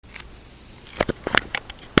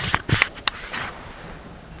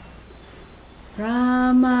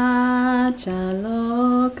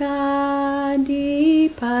Samachaloka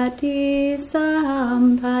dipati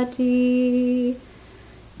sampati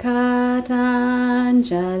Katanjali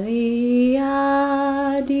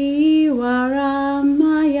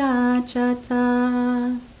adiwaramaya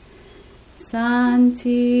chata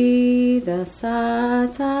Santi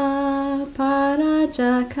dasata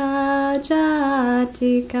parajaka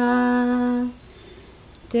jatika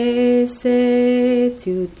Dese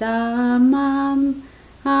tutamam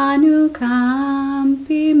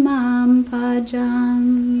anukampi mam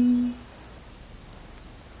pajam.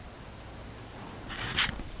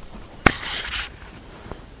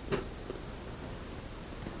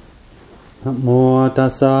 Namo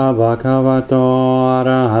tassa bhagavato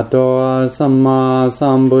arahato samma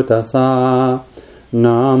sambuddhassa.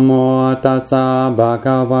 Namo tassa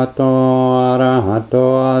bhagavato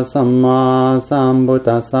arahato samma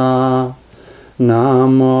sambuddhassa.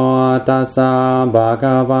 Namo tassa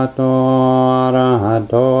bhagavato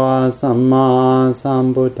arahato samma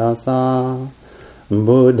sambuddhassa.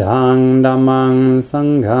 Buddhang dhammang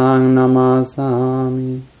sanghang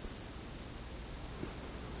namasami.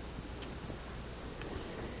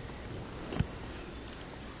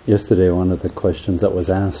 Yesterday, one of the questions that was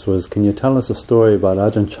asked was, can you tell us a story about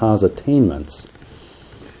Ajahn Chah's attainments?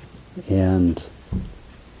 And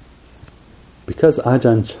because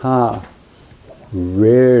Ajahn Chah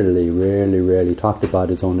rarely talked about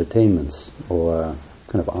his own attainments or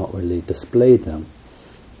kind of outwardly displayed them,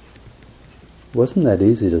 it wasn't that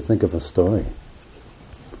easy to think of a story.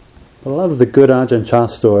 But a lot of the good Ajahn Chah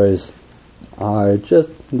stories are just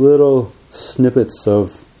little snippets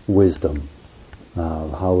of wisdom.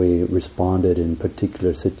 How he responded in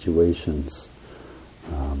particular situations.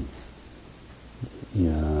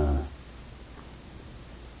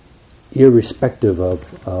 Irrespective of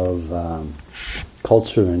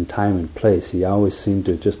culture and time and place, he always seemed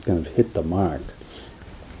to just kind of hit the mark.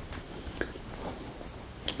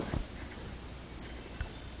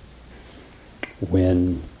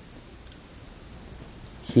 When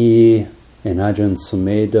he and Ajahn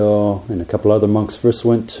Sumedho and a couple other monks first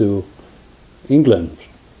went to England,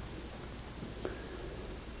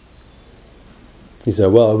 he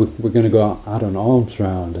said, well, we're going to go out on alms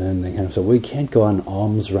round. And they kind of said, we can't go on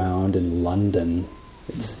alms round in London.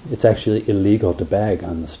 It's actually illegal to beg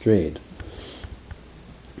on the street.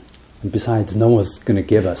 And besides, no one's going to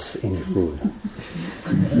give us any food.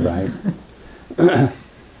 Right?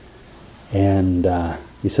 And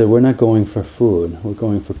he said, we're not going for food, we're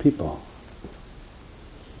going for people.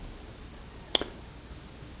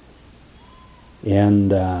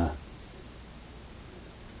 And on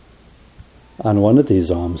one of these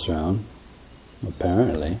alms round,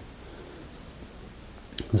 apparently,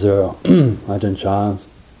 so Ajahn Chah,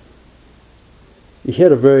 he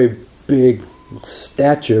had a very big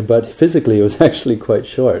stature, but physically he was actually quite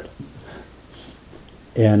short.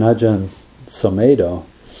 And Ajahn Sumedho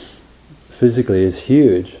physically is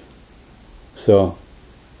huge. So,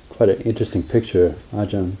 quite an interesting picture.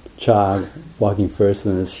 Ajahn Chah walking first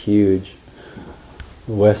and this huge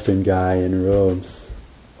Western guy in robes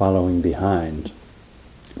following behind.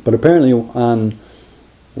 But apparently on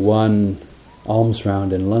one alms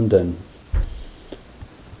round in London,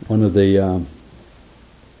 one of the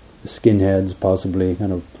skinheads possibly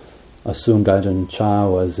kind of assumed Ajahn Chah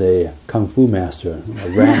was a kung fu master.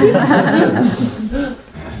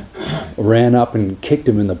 Ran up and kicked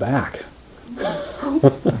him in the back.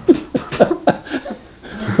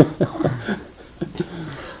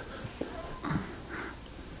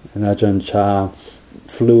 And Ajahn Chah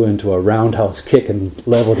flew into a roundhouse kick and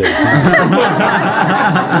leveled it.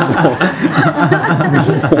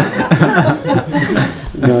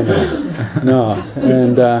 No.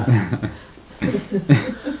 And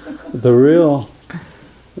the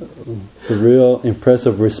real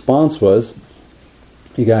impressive response was,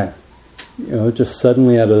 he got, just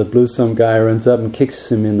suddenly out of the blue, some guy runs up and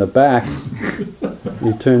kicks him in the back.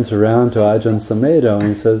 He turns around to Ajahn Sumedho and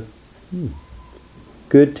he says,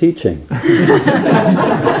 good teaching.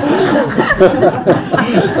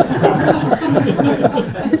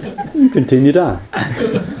 Continued on.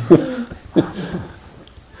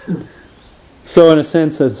 So in a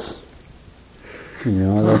sense, it's,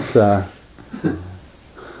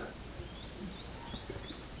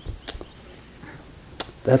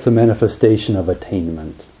 that's a manifestation of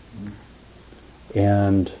attainment.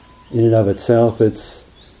 And in and of itself,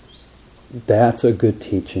 that's a good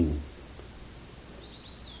teaching.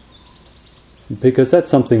 Because that's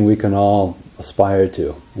something we can all aspire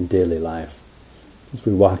to in daily life. As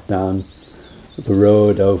we walk down the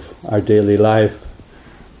road of our daily life,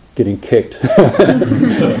 getting kicked,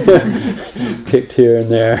 kicked here and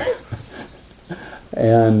there,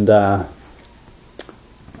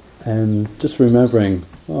 and just remembering,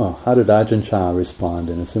 how did Ajahn respond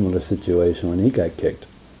in a similar situation when he got kicked?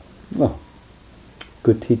 Oh,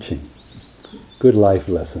 good teaching, good life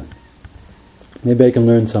lesson. Maybe I can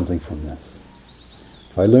learn something from this.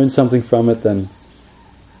 If I learn something from it, then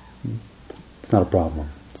it's not a problem.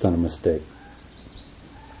 It's not a mistake.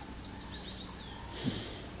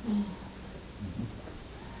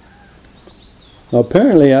 Now,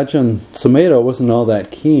 apparently Ajahn Sumedho wasn't all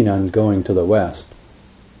that keen on going to the West.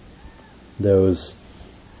 There was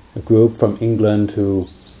a group from England who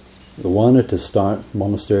wanted to start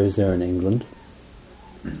monasteries there in England,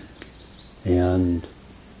 and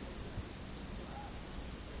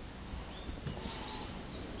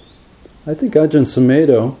I think Ajahn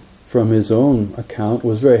Sumedho, from his own account,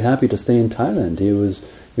 was very happy to stay in Thailand. He was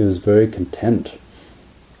very content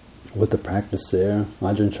with the practice there.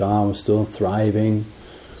 Ajahn Chah was still thriving,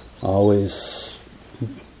 always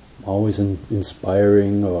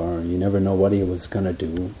inspiring, or you never know what he was going to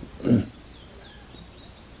do.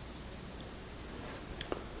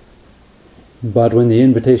 But when the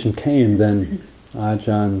invitation came, then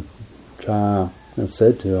Ajahn Chah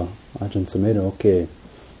said to Ajahn Sumedho, okay,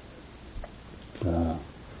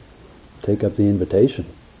 take up the invitation.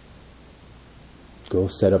 Go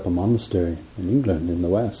set up a monastery in England, in the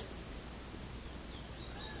West.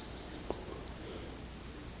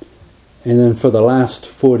 And then for the last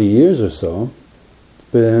 40 years or so, it's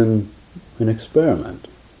been an experiment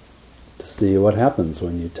to see what happens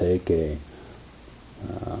when you take a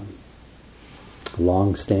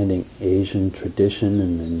long-standing Asian tradition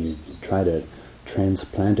and then you try to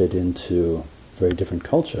transplant it into a very different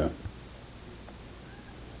culture.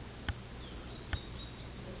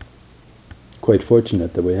 Quite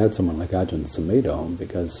fortunate that we had someone like Ajahn Sumedho,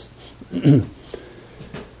 because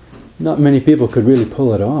not many people could really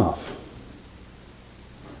pull it off.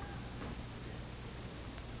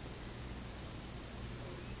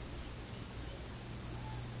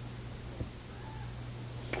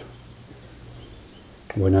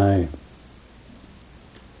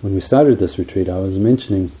 When we started this retreat, I was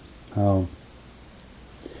mentioning how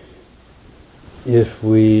if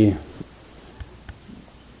we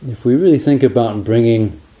really think about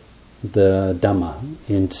bringing the Dhamma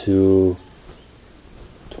into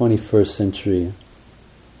 21st century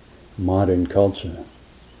modern culture,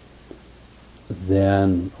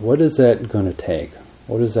 then what is that going to take?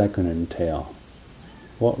 What is that going to entail?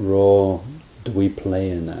 What role do we play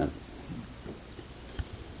in that?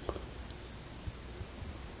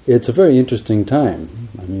 It's a very interesting time.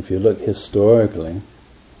 I mean, if you look historically,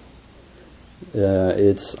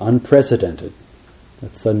 it's unprecedented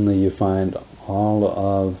that suddenly you find all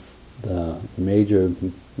of the major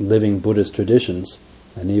living Buddhist traditions,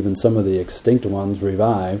 and even some of the extinct ones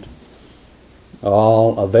revived,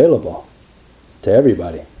 all available to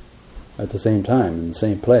everybody at the same time, in the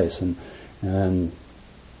same place, and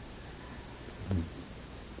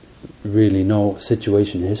really no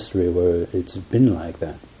situation in history where it's been like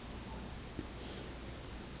that.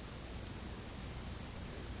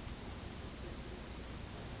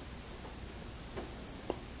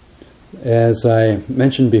 As I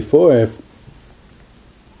mentioned before,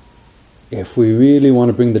 if we really want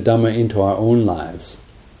to bring the Dhamma into our own lives,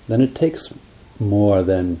 then it takes more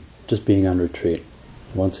than just being on retreat.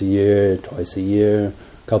 Once a year, twice a year,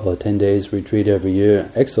 a couple of 10 days retreat every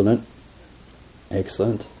year. Excellent.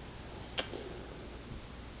 Excellent.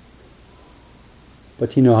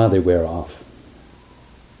 But you know how they wear off.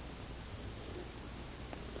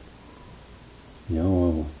 You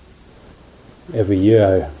know, every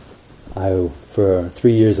year for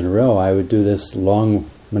 3 years in a row, I would do this long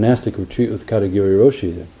monastic retreat with Katagiri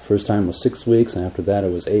Roshi. The first time was 6 weeks, and after that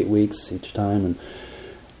it was 8 weeks each time,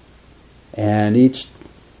 and each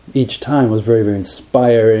time was very, very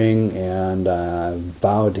inspiring, and I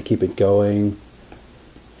vowed to keep it going.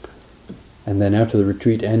 And then after the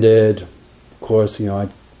retreat ended, of course, I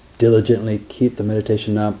diligently keep the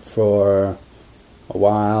meditation up for a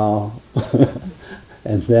while,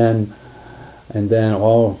 and then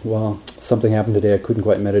something happened today, I couldn't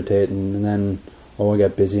quite meditate, and then I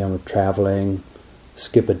got busy, I'm traveling,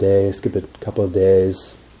 skip a couple of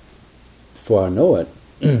days. Before I know it,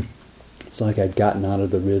 it's like I'd gotten out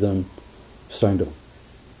of the rhythm, starting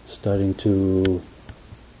to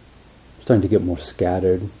get more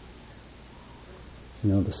scattered.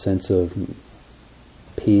 The sense of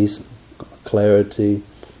peace, clarity,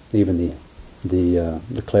 even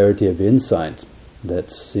the clarity of insights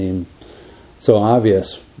that seem so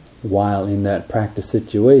obvious while in that practice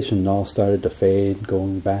situation, it all started to fade,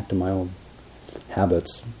 going back to my own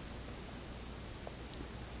habits.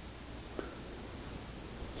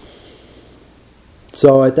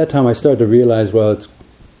 So at that time I started to realize, well, it's,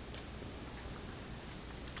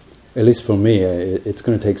 at least for me, it's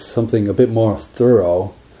going to take something a bit more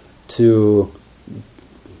thorough to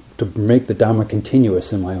make the Dharma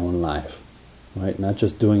continuous in my own life, right? Not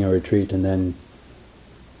just doing a retreat and then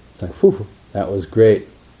it's like, whew, that was great,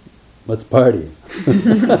 let's party.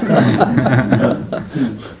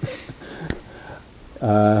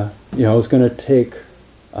 It's going to take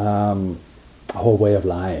a whole way of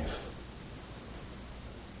life.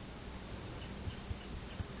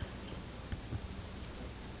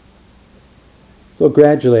 So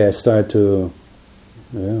gradually I started to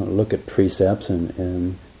look at precepts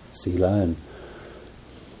and sila, and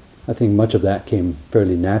I think much of that came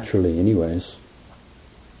fairly naturally anyways.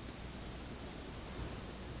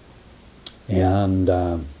 And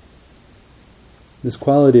this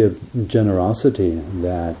quality of generosity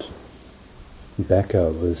that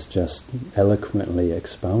Becca was just eloquently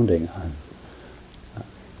expounding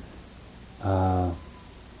on,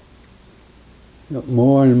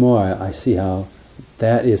 more and more I see how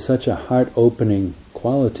that is such a heart-opening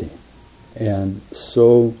quality and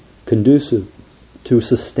so conducive to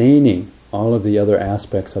sustaining all of the other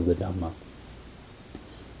aspects of the Dhamma.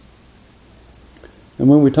 And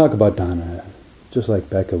when we talk about dana, just like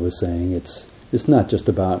Becca was saying, it's not just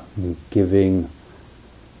about giving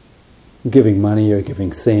money or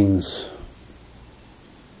giving things,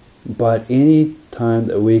 but any time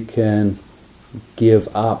that we can give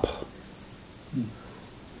up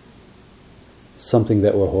something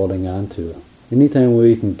that we're holding on to, anytime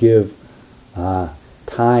we can give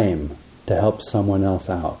time to help someone else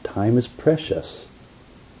out. Time is precious.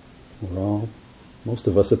 Most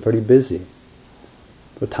of us are pretty busy.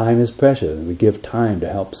 So time is precious. We give time to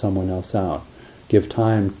help someone else out. Give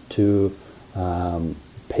time to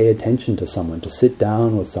pay attention to someone, to sit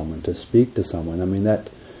down with someone, to speak to someone. I mean,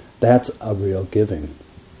 that's a real giving.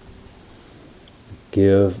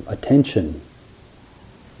 Give attention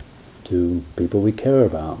to people we care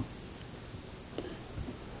about.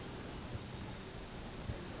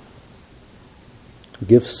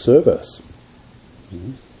 Give service.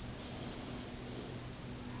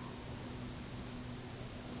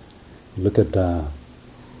 Look at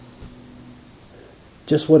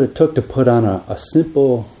just what it took to put on a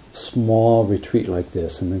simple, small retreat like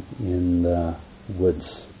this in the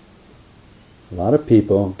woods. A lot of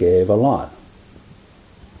people gave a lot.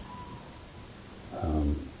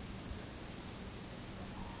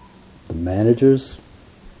 The managers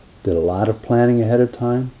did a lot of planning ahead of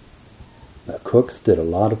time. The cooks did a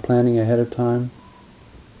lot of planning ahead of time.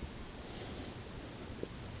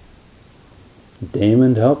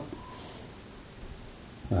 Damon helped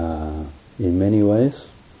in many ways.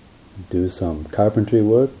 Do some carpentry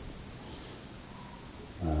work.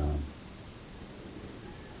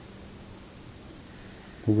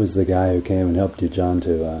 Who was the guy who came and helped you, John,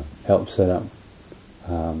 to help set up?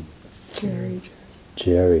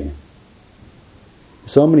 Jerry.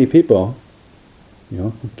 So many people,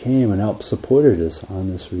 who came and helped supported us on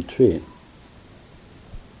this retreat.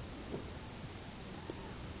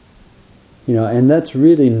 And that's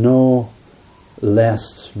really no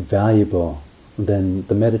less valuable than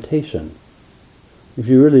the meditation. If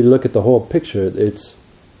you really look at the whole picture,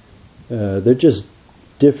 they're just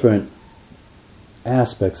different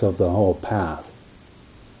aspects of the whole path.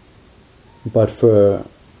 But for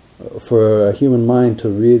a human mind to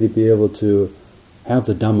really be able to have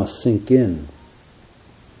the Dhamma sink in,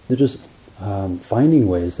 they're just finding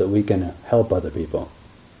ways that we can help other people,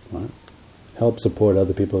 right? Help support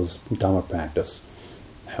other people's Dhamma practice,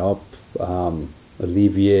 help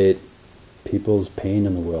alleviate people's pain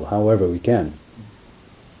in the world, however we can.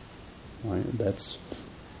 Right? That's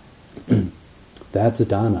a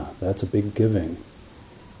dana. That's a big giving.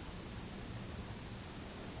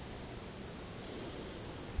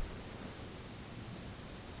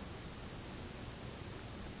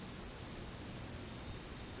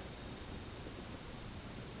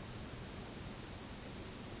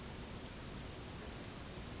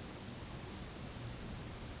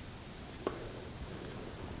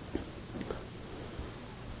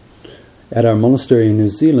 At our monastery in New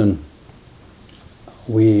Zealand,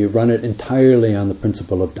 we run it entirely on the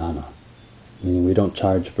principle of dana, meaning we don't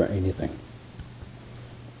charge for anything.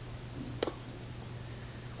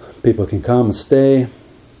 People can come and stay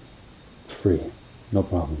free, no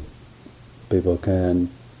problem. People can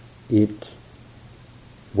eat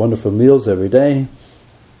wonderful meals every day,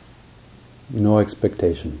 no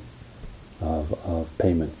expectation. of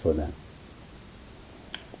payment for that.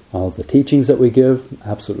 All of the teachings that we give,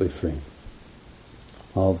 absolutely free.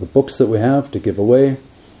 All of the books that we have to give away,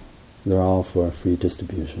 they're all for free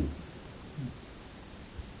distribution.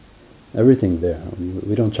 Everything there.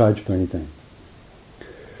 We don't charge for anything.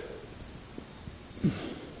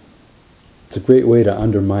 It's a great way to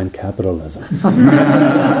undermine capitalism. A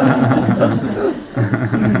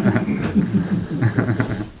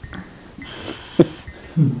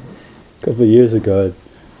couple of years ago,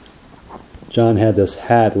 John had this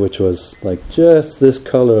hat which was like just this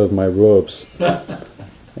color of my robes,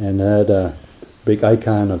 and had a big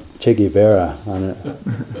icon of Che Guevara on it,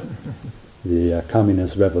 the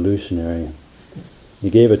communist revolutionary. He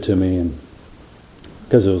gave it to me, and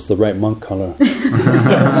because it was the right monk color.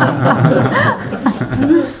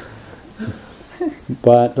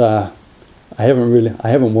 But I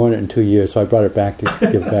haven't worn it in 2 years, so I brought it back to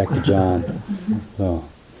give it back to John. So.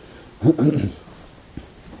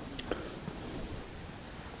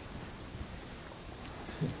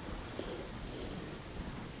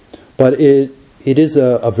 But it is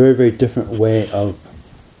a very, very different way of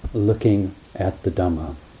looking at the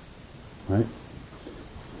Dhamma, right?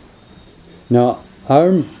 Now,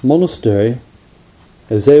 our monastery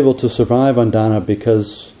is able to survive on dana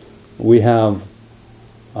because we have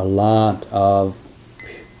a lot of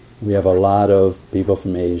people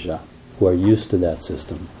from Asia who are used to that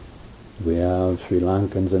system. We have Sri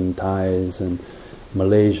Lankans and Thais and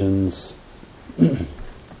Malaysians,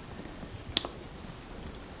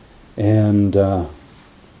 and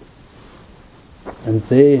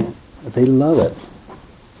they love it.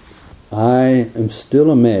 I am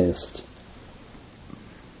still amazed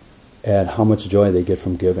at how much joy they get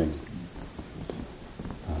from giving.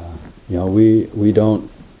 We don't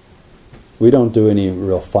do any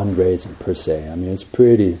real fundraising per se. I mean, it's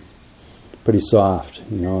pretty soft.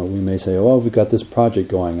 We may say, "Oh, we've got this project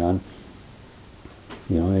going on.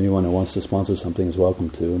 Anyone who wants to sponsor something is welcome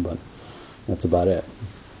to," but that's about it.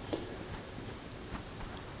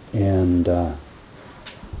 And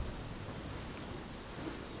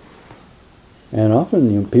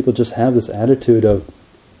often, people just have this attitude of,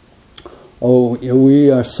 "Oh, we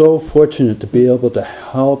are so fortunate to be able to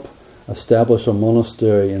help establish a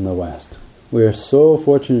monastery in the West. We are so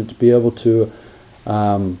fortunate to be able to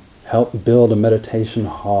help build a meditation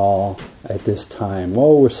hall at this time.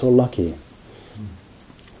 Whoa, we're so lucky."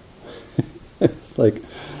 It's like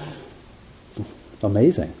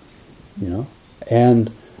amazing,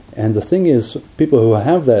 And the thing is, people who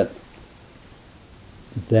have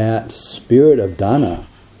that spirit of dana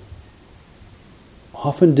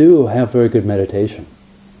often do have very good meditation.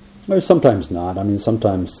 Or sometimes not. I mean,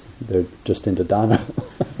 sometimes they're just into dana.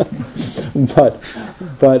 but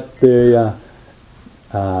they're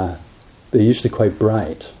usually quite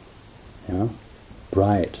bright.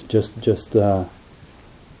 Bright. Just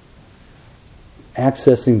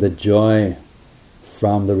accessing the joy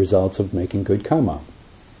from the results of making good karma.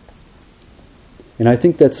 And I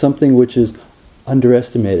think that's something which is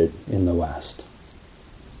underestimated in the West.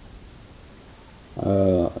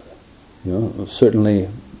 Certainly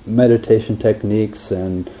meditation techniques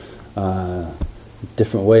and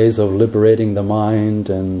different ways of liberating the mind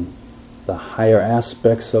and the higher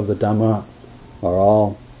aspects of the Dhamma are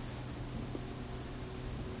all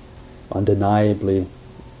undeniably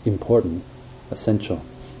important, essential.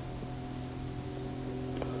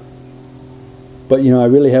 But I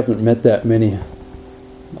really haven't met that many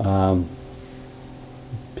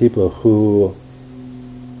people who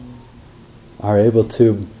are able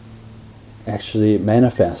to actually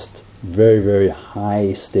manifest very, very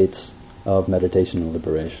high states of meditation and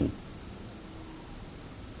liberation.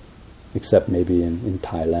 Except maybe in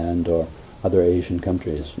Thailand or other Asian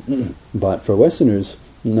countries. But for Westerners,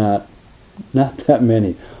 not that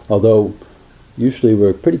many. Although usually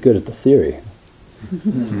we're pretty good at the theory.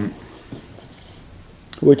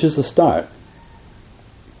 Which is a start.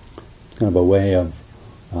 Kind of a way of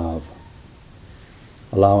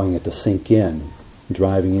allowing it to sink in,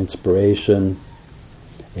 driving inspiration,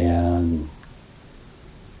 and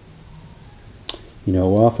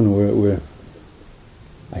often we're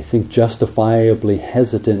I think justifiably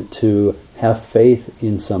hesitant to have faith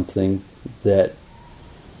in something that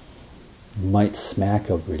might smack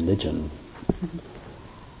of religion.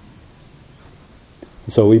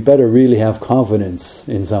 So we better really have confidence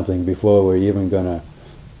in something before we're even going to,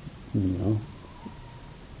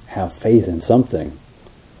 have faith in something.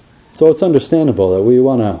 So it's understandable that we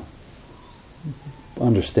want to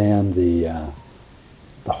understand the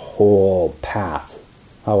whole path,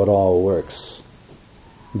 how it all works,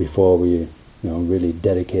 before we really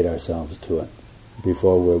dedicate ourselves to it.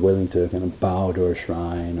 before we're willing to kind of bow to a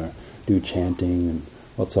shrine or do chanting and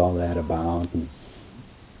what's all that about, and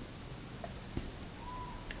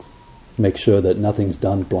make sure that nothing's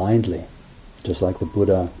done blindly, just like the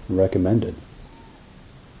Buddha recommended.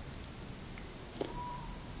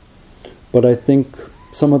 But I think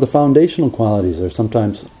some of the foundational qualities are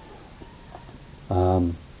sometimes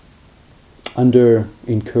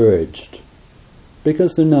under-encouraged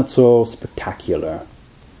because they're not so spectacular.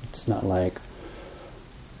 It's not like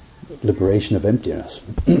liberation of emptiness.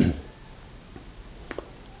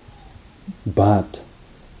 But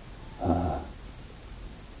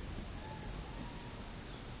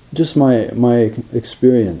just my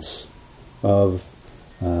experience of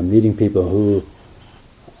meeting people who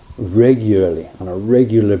regularly, on a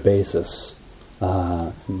regular basis,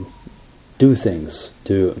 do things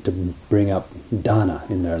to bring up dana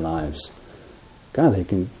in their lives. God, they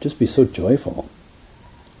can just be so joyful.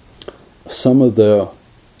 Some of the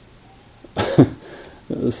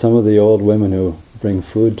old women who bring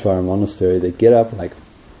food to our monastery, they get up like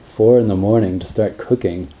 4 a.m. to start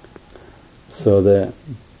cooking, so that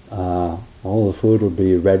all the food will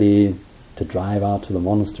be ready to drive out to the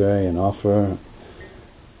monastery and offer.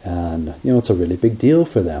 And it's a really big deal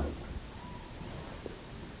for them.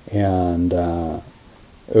 And there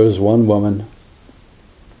was one woman,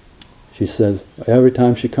 she says every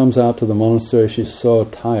time she comes out to the monastery she's so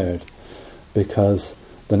tired because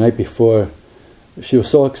the night before she was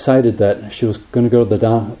so excited that she was going to go to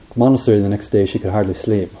the monastery the next day she could hardly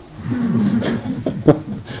sleep.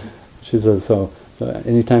 She says so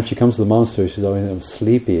anytime she comes to the monastery she's always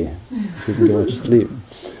sleepy. She can go to sleep.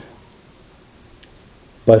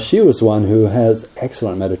 But she was one who has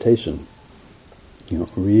excellent meditation,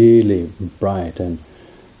 really bright, and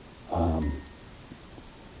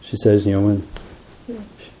she says, when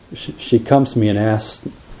she comes to me and asks,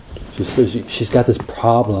 she says she's got this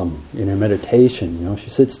problem in her meditation. She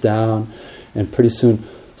sits down, and pretty soon,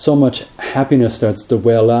 so much happiness starts to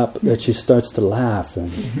well up that she starts to laugh.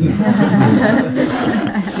 And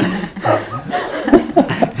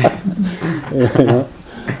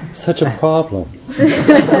such a problem.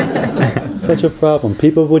 Such a problem.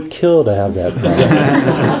 People would kill to have that problem.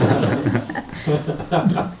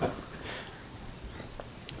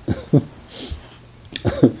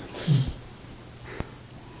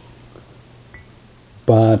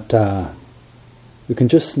 But you can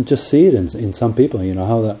just see it in some people.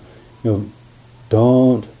 How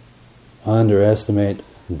don't underestimate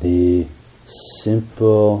the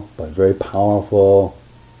simple but very powerful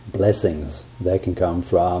blessings that can come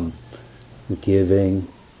from giving,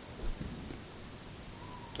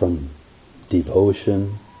 from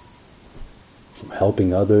devotion, from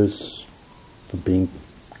helping others, from being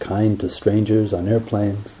kind to strangers on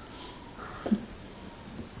airplanes.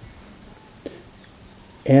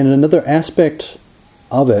 And another aspect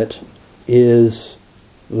of it is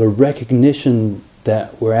the recognition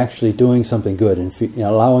that we're actually doing something good and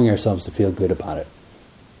allowing ourselves to feel good about it.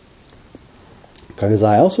 Because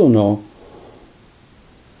I also know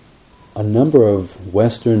a number of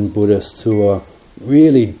Western Buddhists who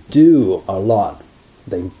really do a lot.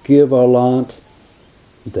 They give a lot,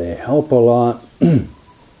 they help a lot,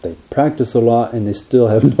 they practice a lot, and they still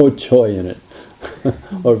have no joy in it,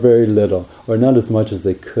 or very little, or not as much as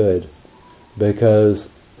they could, because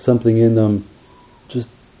something in them just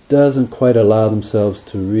doesn't quite allow themselves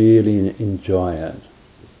to really enjoy it,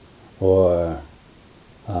 or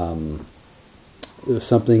there's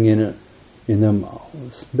something in them.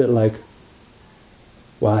 It's a bit like,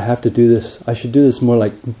 well, I have to do this. I should do this more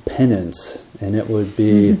like penance, and it would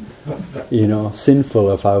be,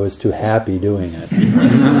 sinful if I was too happy doing it.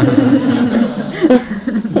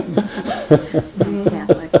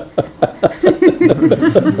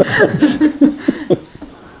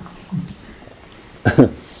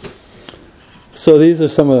 So these are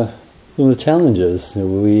some of the challenges that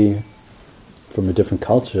we, from a different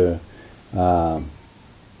culture,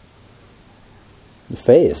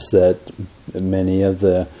 face, that many of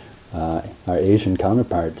our Asian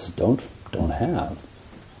counterparts don't have.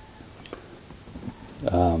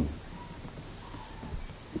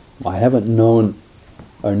 I haven't known,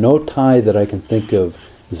 or no Thai that I can think of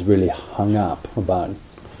is really hung up about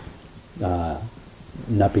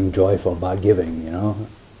not being joyful about giving.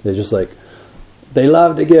 They're just like, they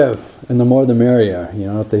love to give, and the more the merrier.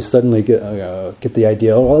 If they suddenly get the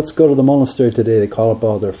idea, let's go to the monastery today, they call up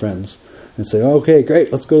all their friends and say, okay,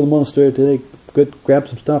 great, let's go to the monastery today, good, grab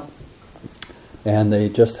some stuff. And they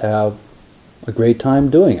just have a great time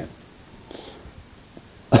doing it.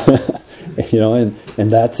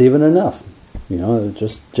 And that's even enough.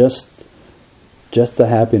 Just just the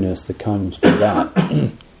happiness that comes from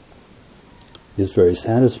that is very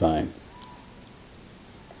satisfying.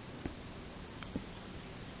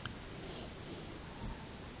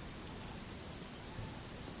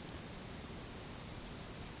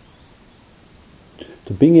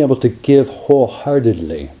 So being able to give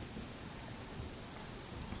wholeheartedly,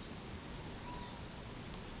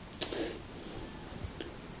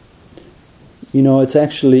 it's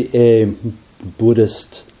actually a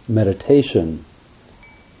Buddhist meditation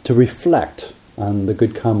to reflect on the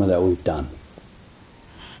good karma that we've done.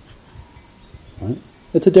 Right?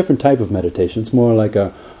 It's a different type of meditation. It's more like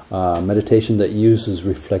a meditation that uses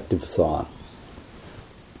reflective thought.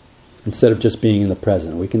 Instead of just being in the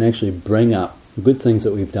present, we can actually bring up good things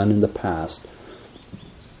that we've done in the past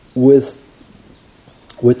with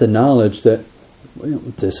the knowledge that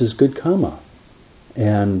this is good karma.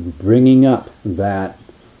 And bringing up that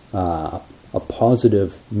a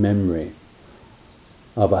positive memory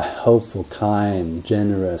of a helpful, kind,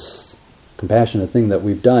 generous, compassionate thing that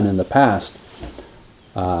we've done in the past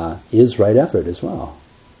is right effort as well.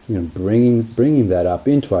 Bringing that up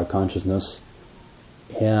into our consciousness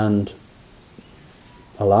and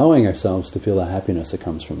allowing ourselves to feel the happiness that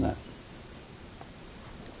comes from that.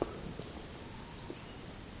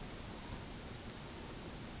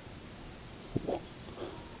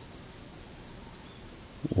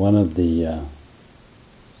 One of the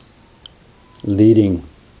leading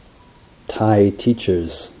Thai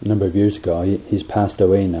teachers a number of years ago, he's passed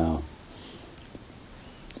away now.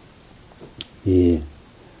 He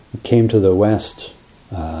came to the West,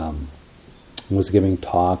 was giving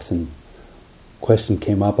talks, and a question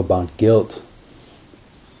came up about guilt.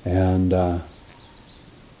 And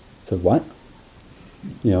said, "What?"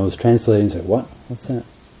 Was translating and said, "What? What's that?"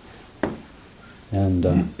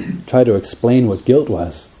 And try to explain what guilt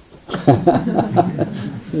was.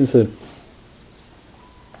 He said,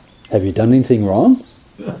 "Have you done anything wrong?"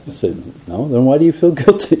 I said, "No." "Then why do you feel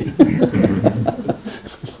guilty?"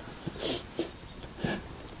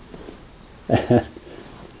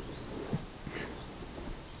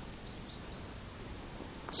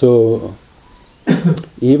 So,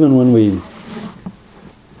 even when we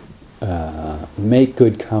make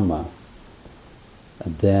good karma,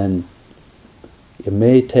 then it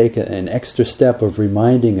may take an extra step of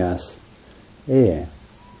reminding us, hey,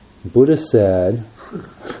 Buddha said,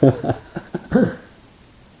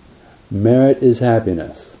 merit is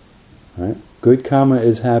happiness. Right? Good karma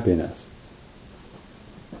is happiness.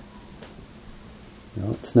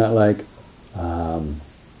 It's not like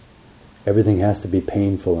everything has to be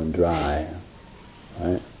painful and dry.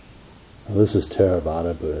 Right? Well, this is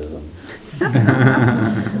Theravada Buddhism.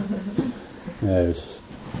 It's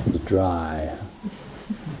dry.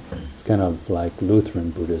 It's kind of like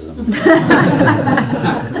Lutheran Buddhism.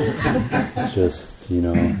 It's just,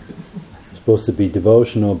 supposed to be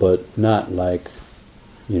devotional, but not like,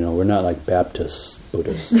 we're not like Baptist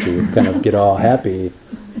Buddhists who kind of get all happy,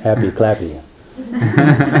 clappy.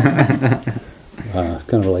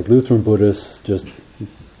 Kind of like Lutheran Buddhists, just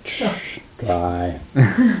dry.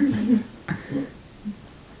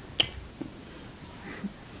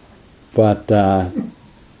 But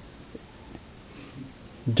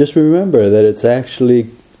just remember that it's actually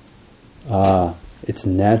it's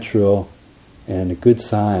natural and a good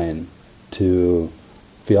sign to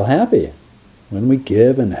feel happy when we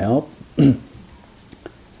give and help,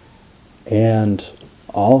 and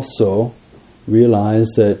also realize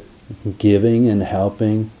that giving and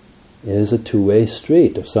helping is a two-way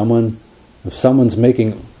street. If someone's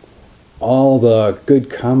making all the good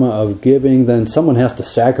karma of giving, then someone has to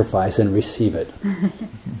sacrifice and receive it.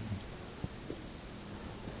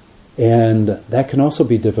 And that can also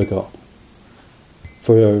be difficult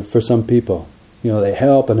for some people. They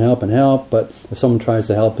help and help and help, but if someone tries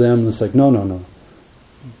to help them, it's like, no.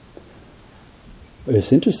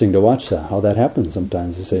 It's interesting to watch how that happens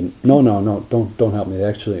sometimes. They say, no, don't help me.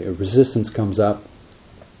 Actually, a resistance comes up.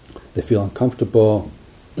 They feel uncomfortable.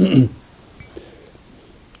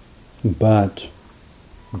 But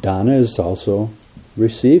dana is also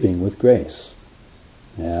receiving with grace,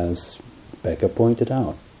 as Becca pointed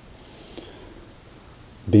out.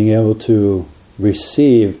 Being able to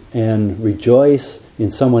receive and rejoice in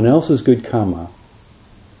someone else's good karma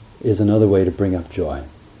is another way to bring up joy.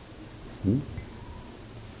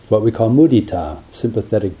 What we call mudita,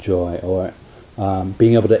 sympathetic joy, or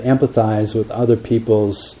being able to empathize with other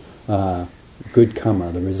people's good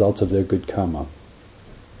karma, the results of their good karma.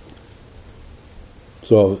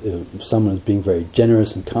 So if someone is being very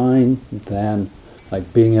generous and kind, then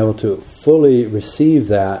being able to fully receive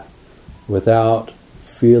that without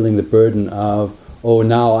feeling the burden of, oh,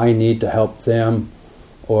 now I need to help them,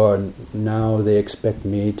 or now they expect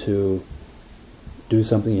me to do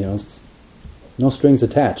something, no strings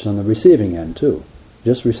attached on the receiving end too.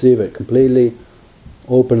 Just receive it completely,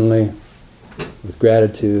 openly, with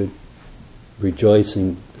gratitude,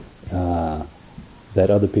 rejoicing that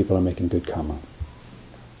other people are making good karma.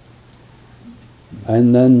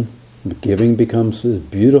 And then giving becomes this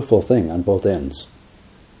beautiful thing on both ends,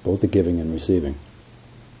 both the giving and receiving.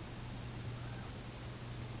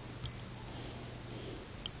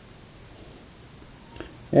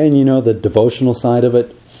 And the devotional side of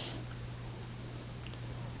it,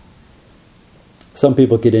 some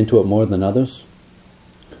people get into it more than others.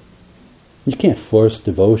 You can't force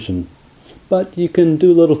devotion, but you can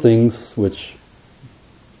do little things which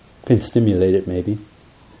can stimulate it maybe.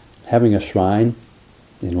 Having a shrine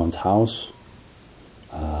in one's house,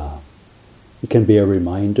 it can be a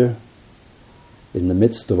reminder in the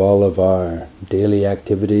midst of all of our daily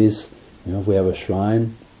activities. If we have a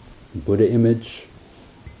shrine, Buddha image,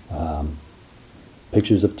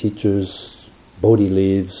 pictures of teachers, Bodhi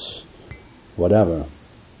leaves, whatever,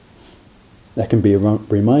 that can be a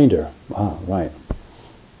reminder. Right.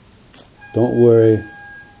 Don't worry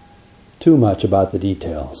too much about the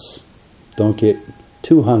details. Don't get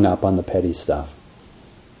too hung up on the petty stuff.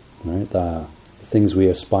 Right? The things we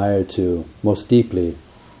aspire to most deeply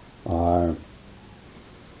are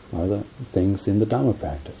the things in the Dharma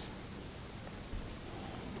practice.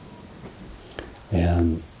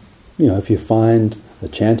 And if you find the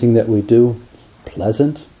chanting that we do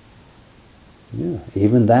pleasant,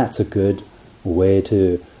 even that's a good way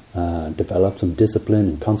to develop some discipline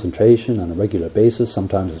and concentration on a regular basis.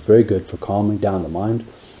 Sometimes it's very good for calming down the mind.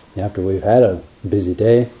 After we've had a busy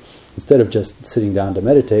day, instead of just sitting down to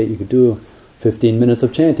meditate, you could do 15 minutes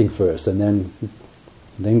of chanting first and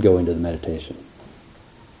then go into the meditation.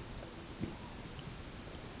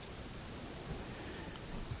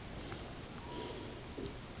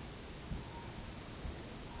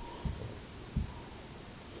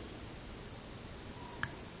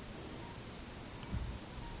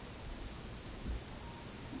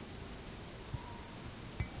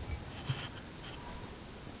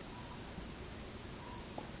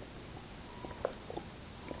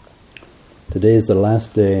 Today is the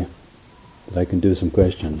last day that I can do some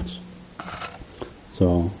questions,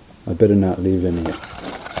 so I better not leave any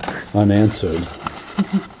unanswered.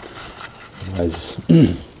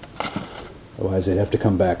 Otherwise they'd have to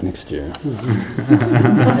come back next year.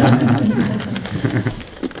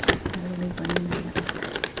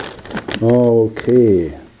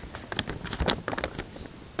 Okay.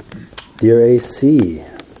 Dear AC,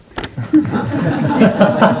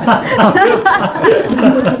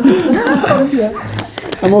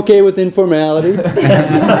 I'm okay with informality.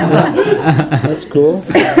 That's cool.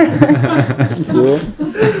 Cool.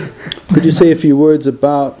 Could you say a few words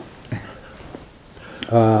about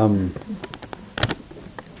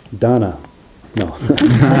Dana? No.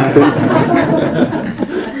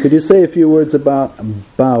 Could you say a few words about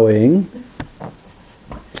bowing?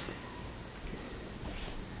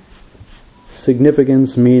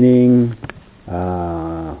 Significance, meaning,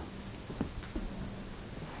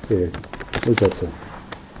 here, what does that say?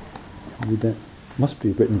 Read that? Must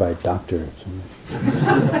be written by a doctor or something.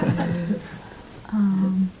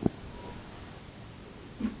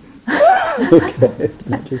 Okay, it's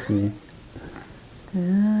not just me.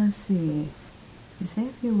 Let's see. You say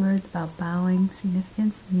a few words about bowing,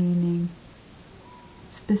 significance, meaning,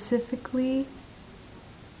 specifically.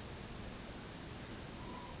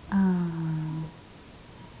 I'm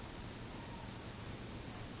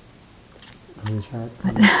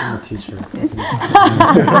a teacher.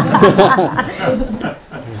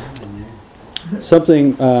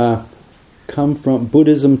 Something come from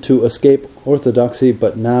Buddhism to escape orthodoxy,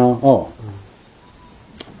 but now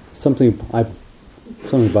something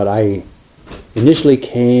about I initially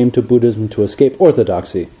came to Buddhism to escape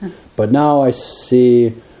orthodoxy, but now I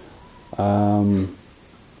see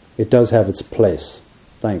it does have its place.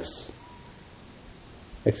 Thanks.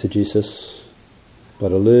 Exegesis,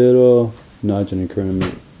 but a little nudge and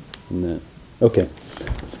encouragement in that. Okay.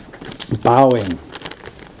 Bowing.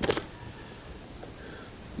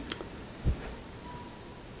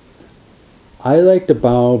 I like to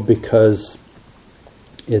bow because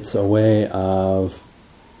it's a way of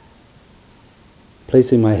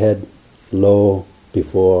placing my head low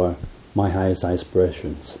before my highest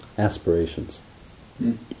aspirations.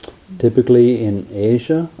 Typically in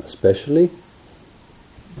Asia, especially,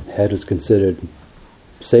 head is considered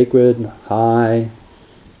sacred, high,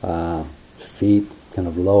 feet kind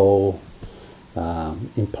of low,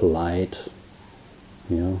 impolite,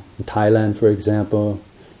 In Thailand, for example,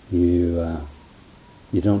 you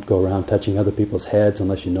don't go around touching other people's heads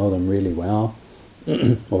unless you know them really well,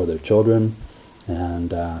 or their children,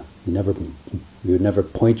 and you never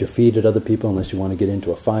point your feet at other people unless you want to get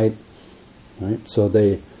into a fight, right? So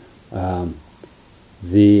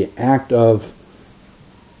the act of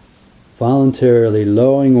voluntarily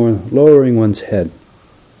lowering one's head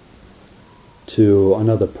to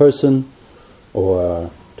another person,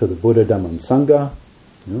 or to the Buddha, Dhamma, and Sangha,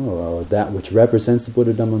 or that which represents the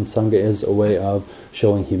Buddha, Dhamma, and Sangha, is a way of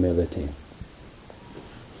showing humility.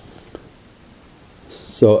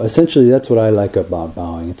 So essentially that's what I like about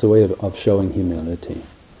bowing. It's a way of showing humility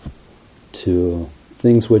to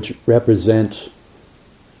things which represent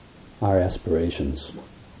our aspirations.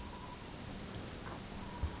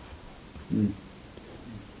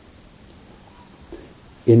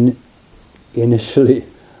 Initially,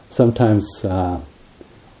 sometimes some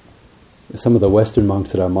of the Western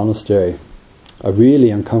monks at our monastery are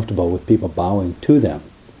really uncomfortable with people bowing to them.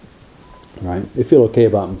 Right? They feel okay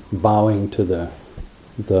about bowing to the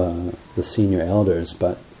senior elders,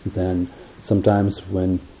 but then sometimes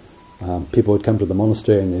when people would come to the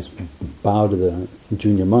monastery and they bow to the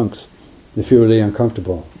junior monks, they feel really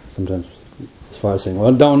uncomfortable. Sometimes, as far as saying,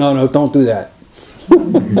 "Well, no, don't do that,"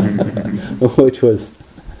 which was,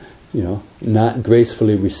 not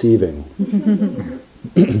gracefully receiving.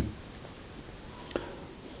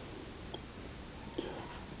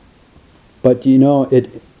 But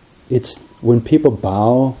it's when people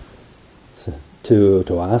bow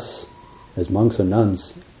to us as monks or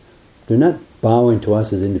nuns, they're not bowing to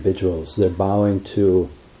us as individuals. They're bowing to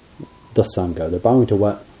the Sangha. They're bowing to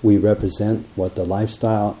what we represent, what the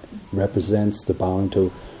lifestyle represents. They're bowing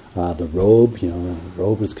to the robe. The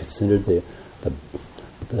robe is considered the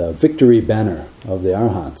victory banner of the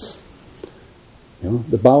Arhats.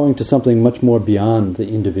 They're bowing to something much more beyond the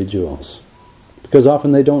individuals, because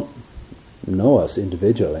often they don't know us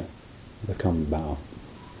individually. They come and bow.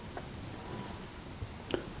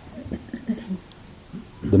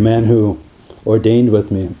 The man who ordained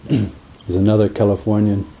with me was another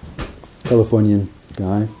Californian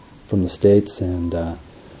guy from the States, and about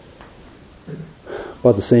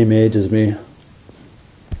the same age as me.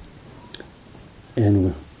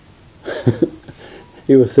 And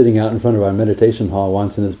he was sitting out in front of our meditation hall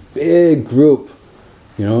once in this big group.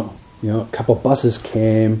 A couple buses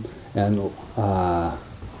came, and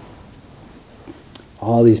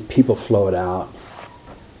all these people flowed out.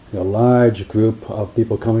 A large group of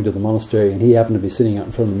people coming to the monastery, and he happened to be sitting out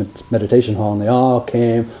in front of the meditation hall, and they all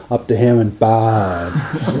came up to him and bowed.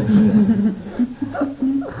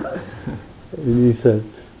 And he said,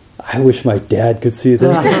 "I wish my dad could see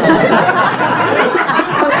this."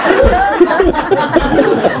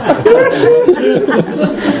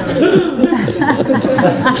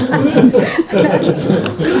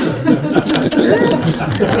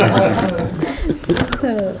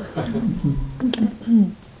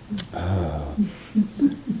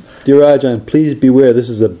 Dear Ajahn, please beware, this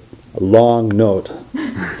is a long note.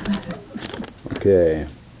 Okay.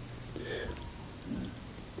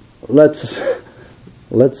 Let's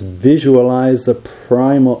visualize the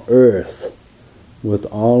primal earth with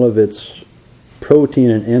all of its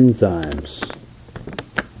protein and enzymes.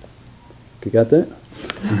 You got that?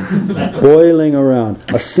 Boiling around.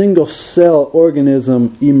 A single cell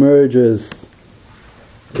organism emerges.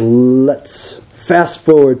 Let's fast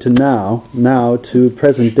forward to now to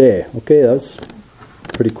present day. Okay, that's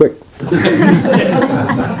pretty quick.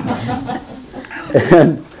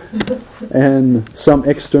 and some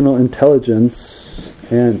external intelligence,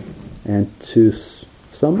 and to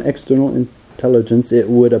some external intelligence, it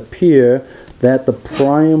would appear that the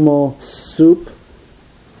primal soup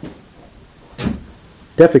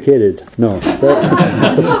defecated. No,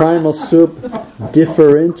 the primal soup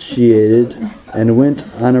differentiated and went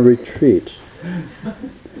on a retreat.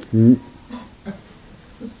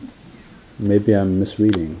 Maybe I'm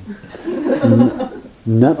misreading.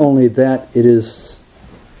 Not only that, it is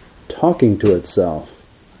talking to itself.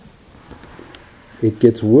 It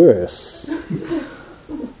gets worse.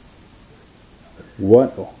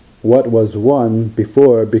 What was one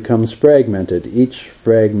before becomes fragmented, each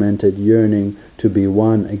fragmented yearning to be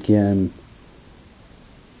one again,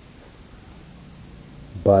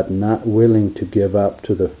 but not willing to give up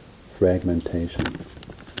to the fragmentation.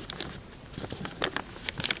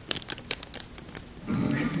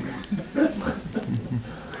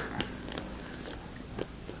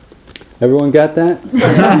 Everyone got that?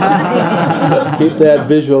 Keep that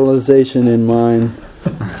visualization in mind.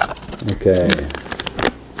 Okay.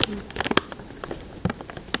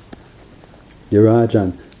 Dear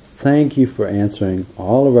Ajahn, Thank you for answering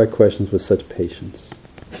all of our questions with such patience.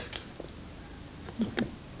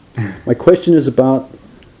 My question is about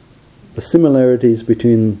the similarities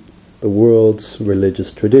between the world's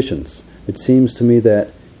religious traditions. It seems to me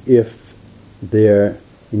that if at their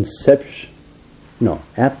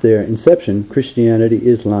inception, Christianity,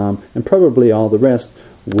 Islam, and probably all the rest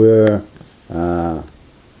were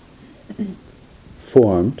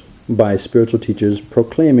formed by spiritual teachers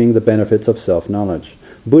proclaiming the benefits of self-knowledge.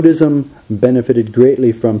 Buddhism benefited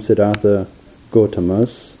greatly from Siddhartha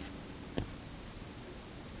Gautama's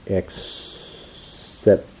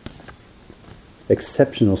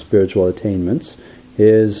exceptional spiritual attainments,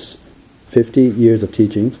 his 50 years of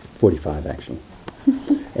teachings, 45 actually,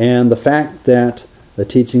 and the fact that the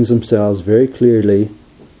teachings themselves very clearly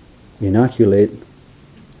inoculate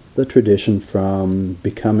the tradition from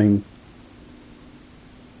becoming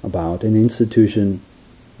about an institution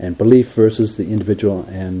and belief versus the individual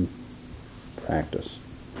and practice.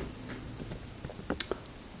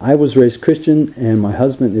 I was raised Christian and my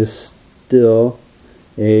husband is still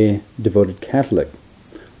a devoted Catholic.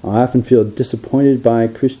 I often feel disappointed by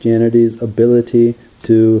Christianity's ability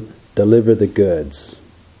to deliver the goods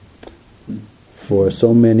for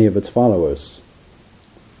so many of its followers.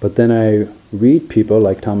 But then I read people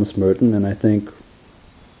like Thomas Merton and I think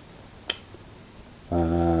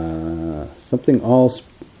something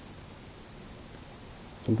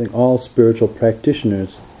all spiritual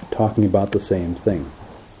practitioners talking about the same thing.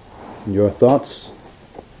 Your thoughts?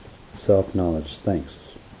 Self-knowledge. Thanks.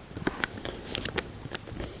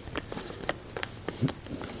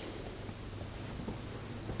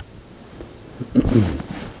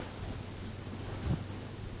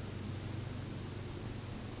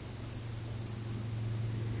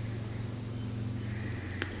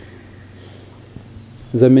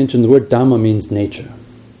 As I mentioned, the word Dhamma means nature.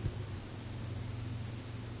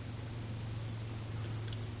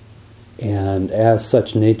 And as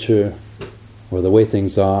such, nature, or the way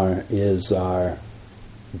things are, is our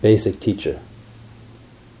basic teacher.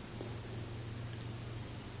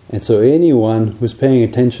 And so anyone who's paying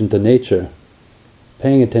attention to nature,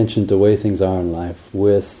 paying attention to the way things are in life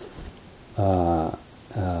with a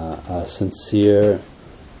sincere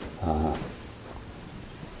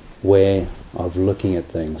way of looking at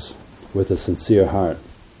things, with a sincere heart,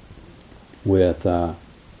 with a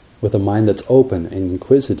mind that's open and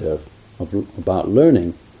inquisitive about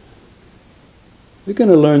learning, you're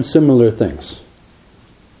going to learn similar things.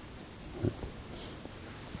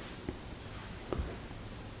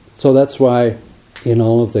 So that's why in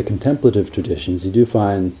all of the contemplative traditions you do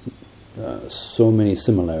find so many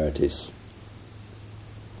similarities.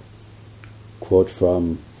 Quote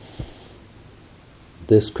from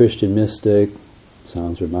this Christian mystic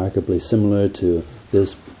sounds remarkably similar to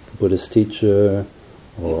this Buddhist teacher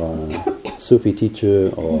or Sufi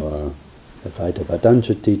teacher or Advaita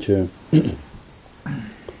Vedanta teacher.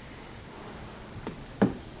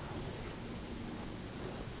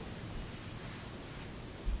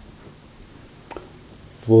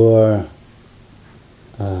 For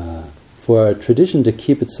a tradition to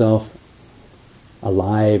keep itself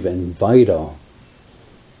alive and vital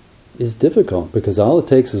is difficult, because all it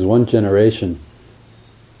takes is one generation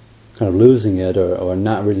kind of losing it or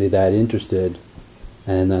not really that interested,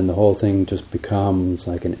 and then the whole thing just becomes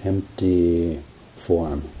like an empty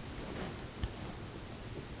form.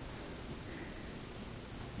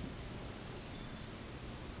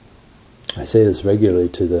 I say this regularly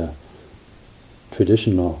to the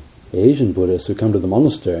traditional Asian Buddhists who come to the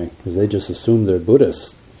monastery, because they just assume they're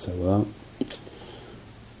Buddhists. So, well,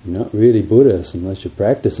 you're not really Buddhist unless you're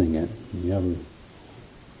practicing it. You haven't,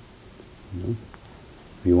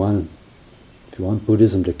 if you want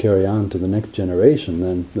Buddhism to carry on to the next generation,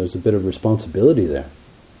 then there's a bit of responsibility there.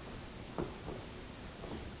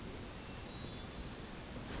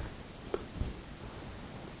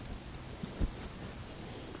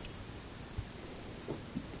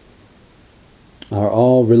 Are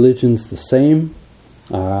all religions the same?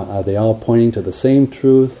 Are they all pointing to the same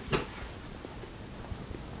truth?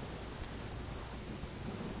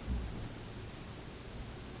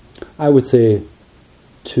 I would say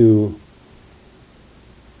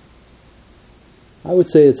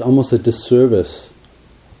it's almost a disservice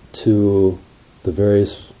to the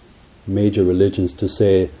various major religions to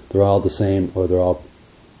say they're all the same or they're all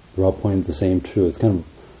pointing to the same truth, kind of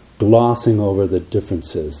glossing over the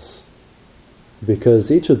differences, because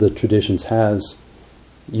each of the traditions has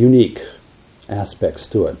unique aspects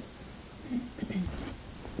to it.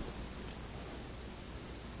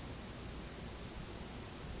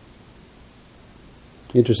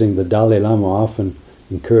 Interesting, the Dalai Lama often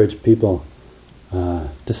encouraged people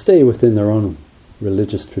to stay within their own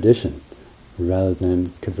religious tradition rather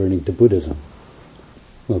than converting to Buddhism.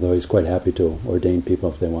 Although he's quite happy to ordain people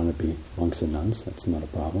if they want to be monks and nuns, that's not a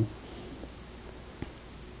problem.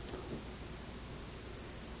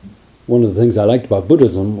 One of the things I liked about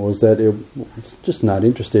Buddhism was that it's just not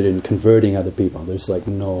interested in converting other people. There's like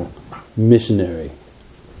no missionary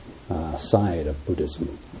side of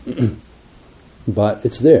Buddhism. But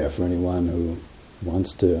it's there for anyone who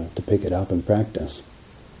wants to pick it up and practice.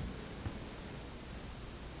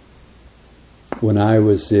 When I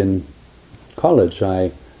was in college,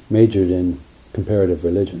 I majored in comparative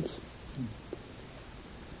religions.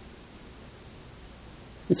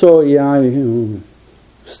 And so, I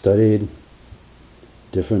studied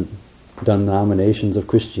different denominations of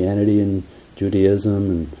Christianity and Judaism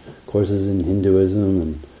and courses in Hinduism,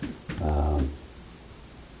 and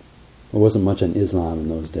there wasn't much in Islam in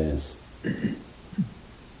those days.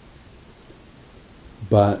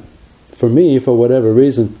 But for me, for whatever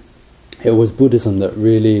reason, it was Buddhism that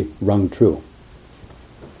really rung true.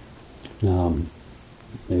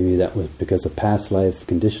 Maybe that was because of past life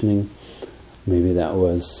conditioning. Maybe that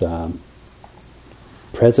was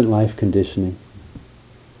present life conditioning.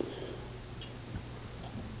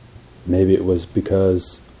 Maybe it was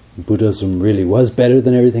because Buddhism really was better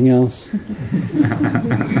than everything else.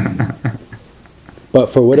 But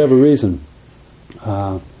for whatever reason,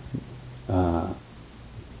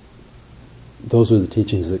 those were the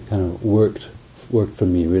teachings that kind of worked for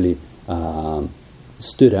me, really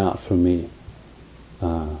stood out for me,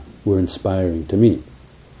 were inspiring to me.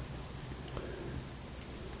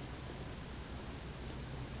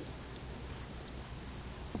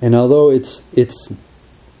 And although it's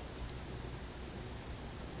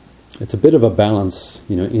a bit of a balance,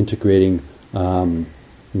 integrating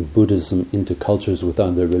Buddhism into cultures with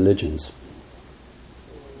other religions,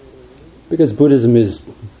 because Buddhism is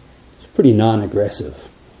pretty non-aggressive.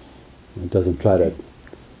 It doesn't try to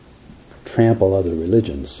trample other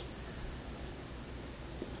religions.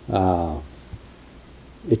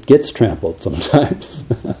 It gets trampled sometimes,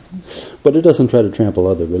 but it doesn't try to trample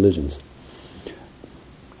other religions.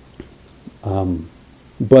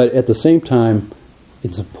 But at the same time,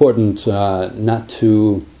 it's important not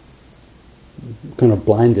to kind of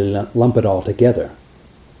blindly lump it all together.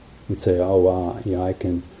 You say, I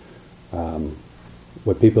can...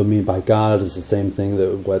 what people mean by God is the same thing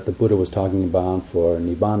that what the Buddha was talking about for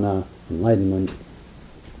Nibbana, enlightenment.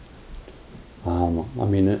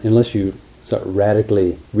 Unless you start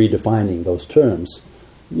radically redefining those terms,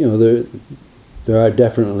 there are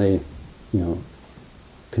definitely,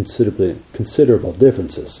 considerable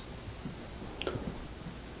differences.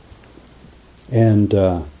 And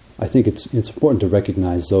I think it's important to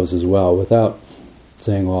recognize those as well, without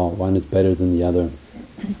saying, one is better than the other.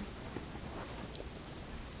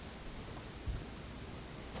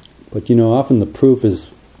 But often the proof is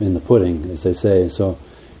in the pudding, as they say. So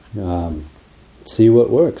see what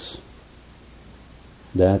works.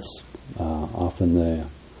 That's often the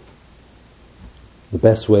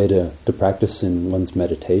best way to practice in one's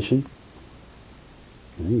meditation.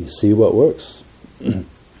 You see what works.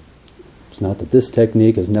 It's not that this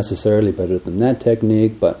technique is necessarily better than that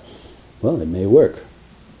technique, but it may work.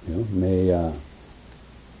 It may,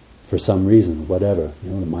 for some reason, whatever.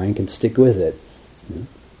 The mind can stick with it.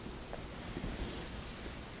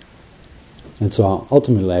 And so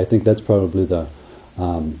ultimately, I think that's probably the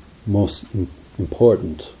most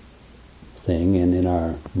important thing. And in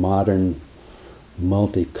our modern,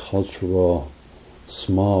 multicultural,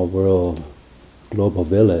 small world, global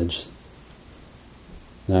village,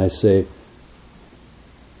 and I say,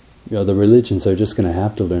 the religions are just going to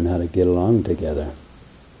have to learn how to get along together.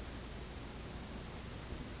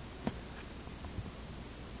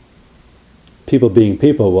 People being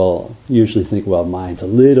people will usually think, mine's a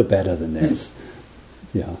little better than theirs.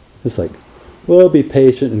 It's like, be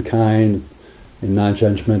patient and kind and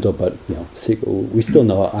non-judgmental, but we still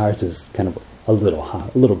know ours is kind of a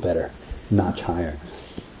little better, notch higher.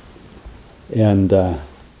 And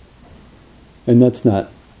that's not,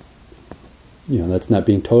 that's not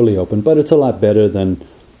being totally open, but it's a lot better than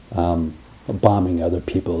bombing other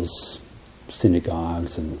people's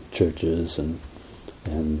synagogues and churches and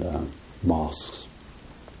mosques.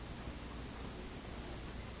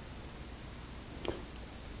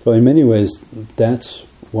 So in many ways, that's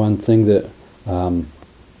one thing that the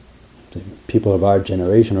people of our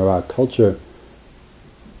generation or our culture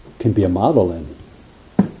can be a model in.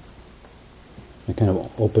 A kind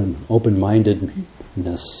of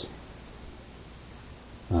open-mindedness.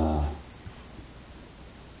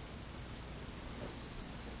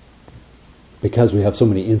 because we have so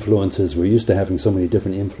many influences, we're used to having so many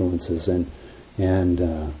different influences, and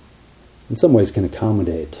in some ways can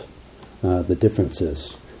accommodate the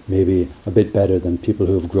differences, maybe a bit better than people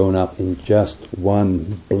who have grown up in just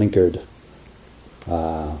one blinkered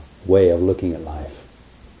way of looking at life.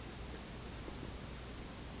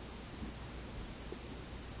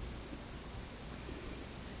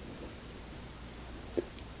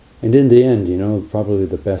 And in the end, probably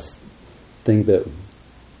the best thing that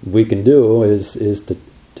we can do is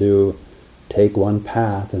to take one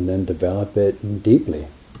path and then develop it deeply.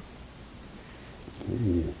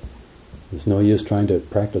 There's no use trying to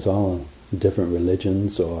practice all different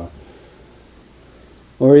religions or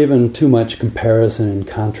even too much comparison and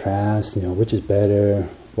contrast, which is better,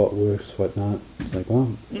 what works, what not. It's like,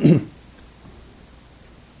 well,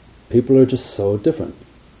 people are just so different.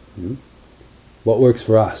 What works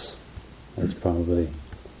for us? That's probably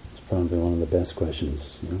one of the best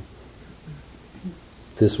questions.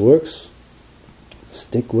 If this works,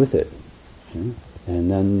 stick with it. And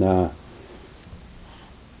then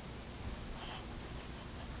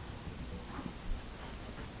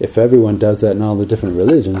if everyone does that in all the different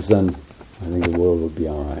religions, then I think the world would be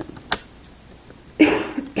all right.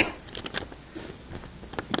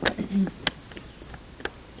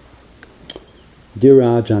 Dear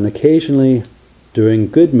Ajahn, occasionally during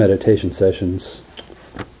good meditation sessions,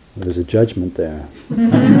 there's a judgment there.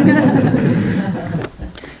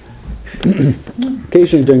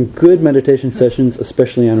 Occasionally during good meditation sessions,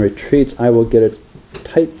 especially on retreats, I will get a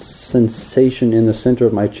tight sensation in the center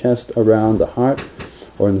of my chest around the heart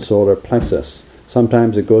or in the solar plexus.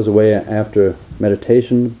 Sometimes it goes away after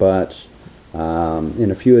meditation, but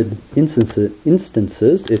in a few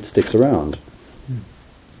instances it sticks around.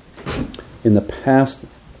 In the past,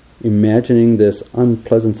 imagining this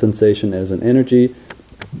unpleasant sensation as an energy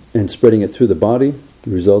and spreading it through the body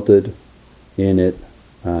resulted in it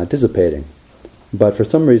dissipating. But for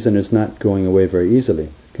some reason it's not going away very easily.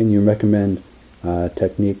 Can you recommend a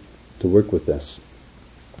technique to work with this?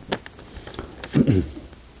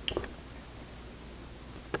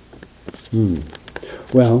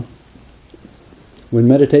 Well, when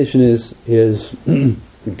meditation is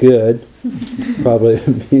good, probably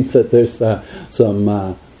means that there's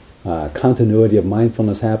some continuity of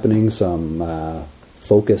mindfulness happening, some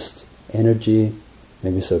focused energy,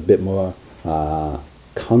 maybe it's a bit more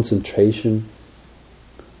concentration.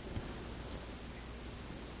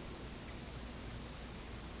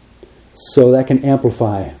 So that can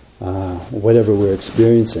amplify whatever we're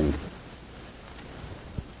experiencing,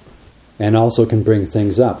 and also can bring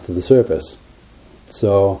things up to the surface.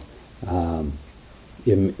 So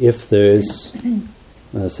if there is,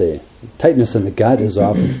 let's say, tightness in the gut is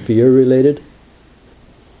often fear related,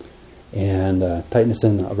 and tightness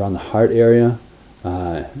around the heart area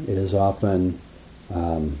is often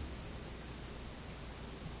can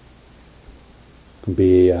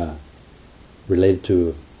be related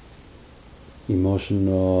to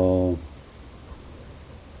emotional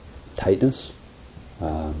tightness,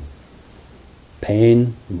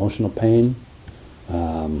 pain, emotional pain,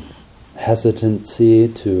 hesitancy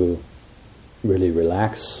to really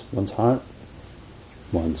relax one's heart,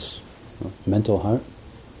 one's mental heart.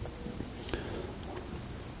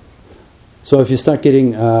 So if you start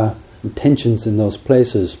getting tensions in those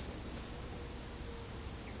places,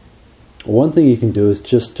 one thing you can do is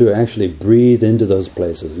just to actually breathe into those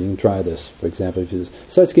places. You can try this. For example, if it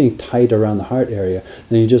starts getting tight around the heart area,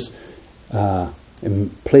 then you just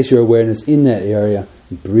place your awareness in that area,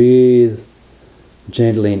 breathe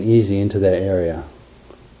gently and easy into that area,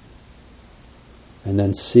 and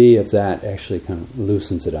then see if that actually kind of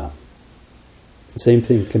loosens it up. The same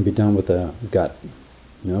thing can be done with the gut.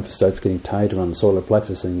 If it starts getting tight around the solar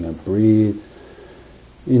plexus, then breathe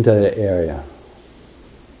into that area,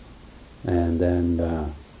 and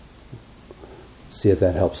then see if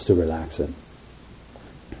that helps to relax it.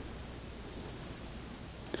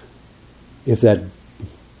 If that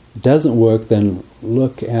doesn't work, then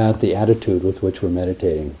look at the attitude with which we're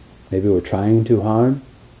meditating. Maybe we're trying too hard,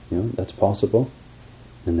 that's possible,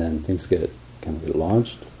 and then things get kind of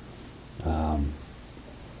launched.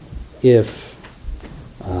 If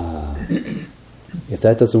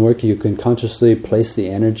that doesn't work, you can consciously place the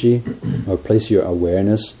energy or place your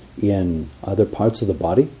awareness in other parts of the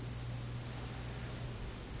body.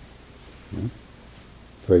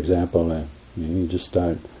 For example, you just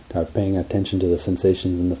start paying attention to the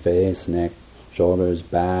sensations in the face, neck, shoulders,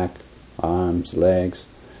 back, arms, legs,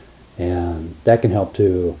 and that can help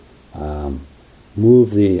to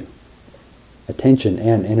move the attention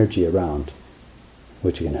and energy around,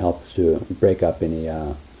 which can help to break up any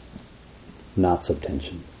knots of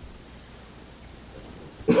tension.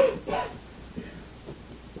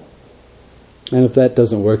 And if that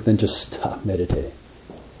doesn't work, then just stop meditating.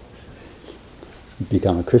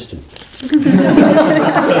 Become a Christian.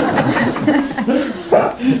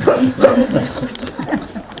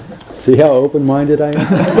 See how open-minded I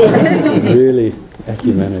am? Really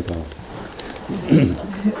ecumenical.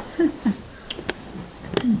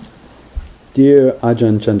 Dear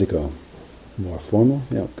Ajahn Chandako, more formal?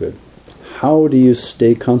 Yeah, good. How do you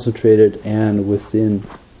stay concentrated and within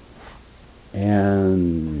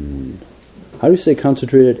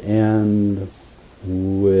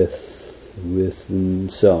within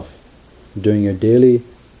self during your daily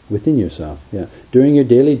within yourself? Yeah, during your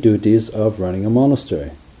daily duties of running a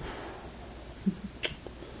monastery.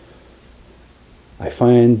 I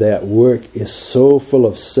find that work is so full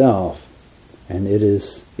of self, and it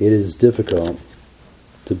is difficult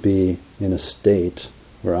to be in a state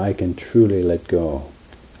where I can truly let go.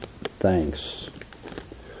 Thanks.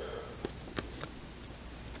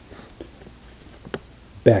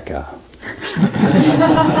 Becca.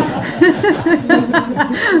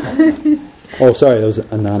 Oh, sorry, that was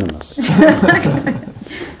anonymous.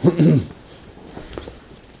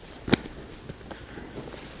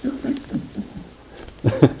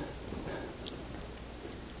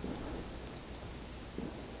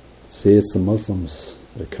 See, it's the Muslims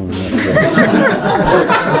that are coming up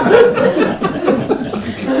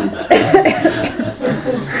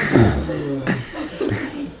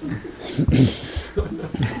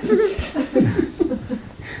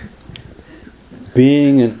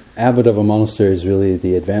Being an abbot of a monastery is really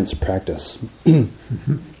the advanced practice,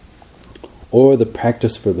 or the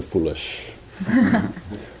practice for the foolish.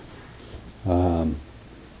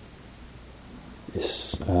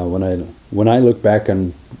 When I look back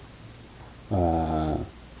on,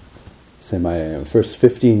 say, my first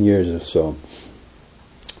 15 years or so,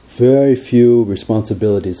 very few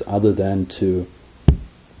responsibilities other than to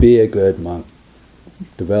be a good monk,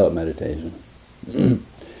 develop meditation.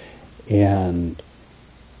 And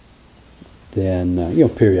then,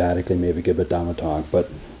 periodically maybe give a Dharma talk, but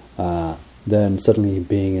then suddenly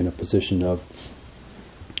being in a position of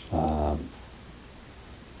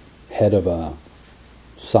head of a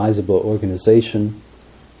sizable organization,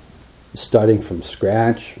 starting from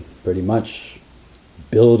scratch, pretty much,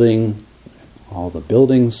 building all the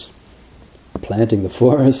buildings, planting the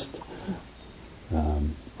forest,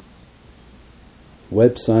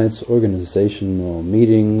 websites, organizational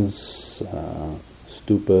meetings,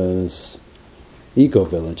 stupas,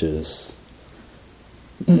 eco-villages,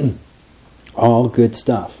 all good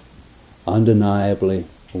stuff, undeniably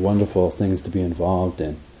wonderful things to be involved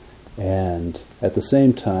in, and at the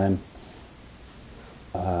same time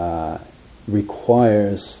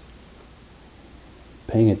requires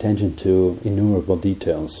paying attention to innumerable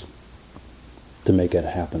details to make it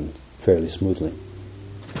happen fairly smoothly.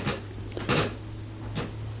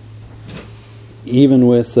 Even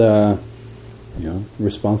with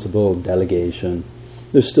responsible delegation,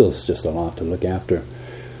 there's still just a lot to look after.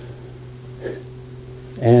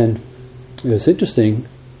 And it's interesting,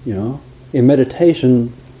 in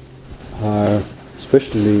meditation,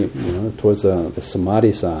 especially towards the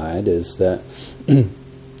samadhi side, is that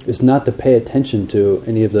is not to pay attention to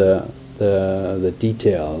any of the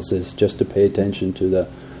details. Is just to pay attention to the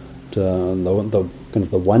kind of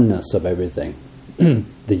the oneness of everything,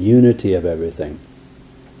 the unity of everything,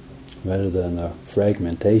 rather than the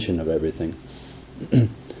fragmentation of everything.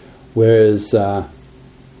 Whereas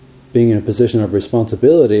being in a position of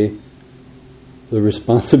responsibility, the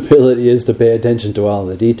responsibility is to pay attention to all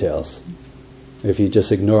the details. If you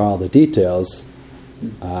just ignore all the details,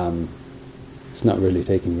 it's not really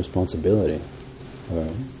taking responsibility, or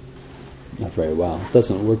not very well. It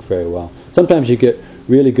doesn't work very well. Sometimes you get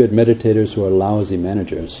really good meditators who are lousy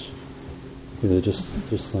managers. They're just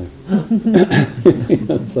like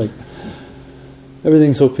it's like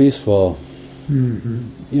everything's so peaceful,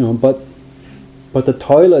 but the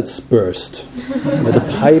toilets burst, the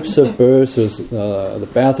pipes have burst. There's the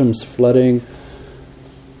bathroom's flooding.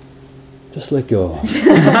 Just let go. Just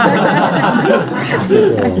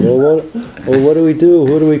let go. Well, what do we do?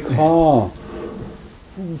 Who do we call?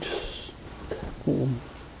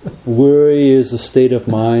 Worry is a state of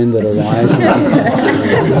mind that arises.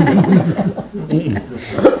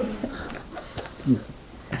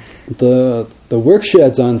 The work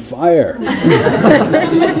shed's on fire.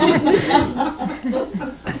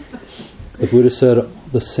 The Buddha said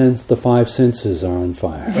the five senses are on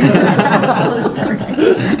fire.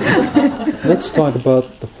 Let's talk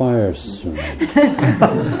about the fires soon.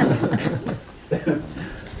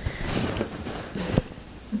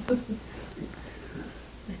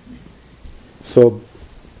 So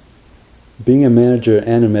being a manager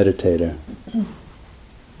and a meditator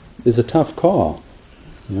is a tough call.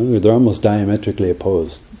 They're almost diametrically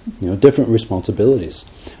opposed. Different responsibilities,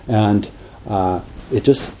 and it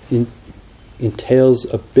just entails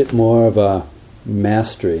a bit more of a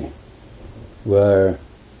mastery, where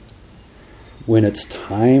when it's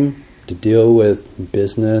time to deal with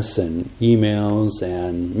business and emails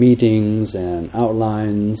and meetings and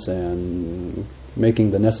outlines and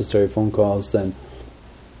making the necessary phone calls, then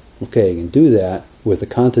okay, you can do that with a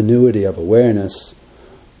continuity of awareness,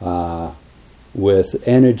 with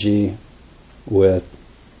energy, with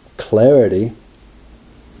clarity,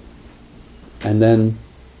 and then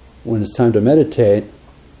when it's time to meditate,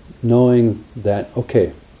 knowing that,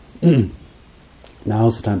 okay,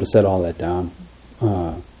 now's the time to set all that down.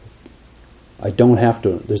 I don't have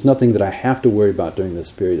to, there's nothing that I have to worry about during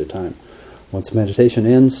this period of time. Once meditation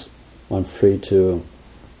ends, I'm free to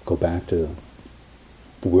go back to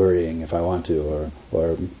worrying if I want to,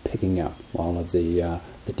 or picking up all of the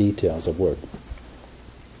details of work.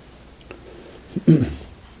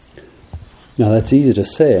 Now that's easy to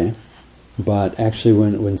say, but actually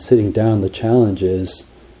when sitting down, the challenge is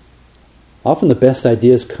often the best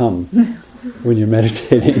ideas come when you're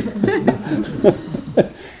meditating.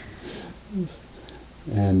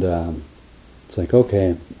 And it's like,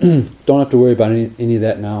 okay, don't have to worry about any of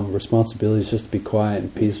that now. Responsibility is just to be quiet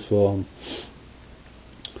and peaceful.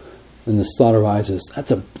 And this thought arises,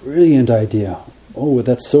 that's a brilliant idea. Oh,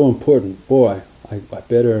 that's so important. Boy, I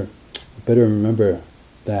better remember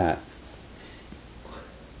that.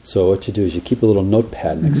 So what you do is you keep a little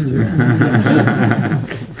notepad next to you.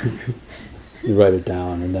 You write it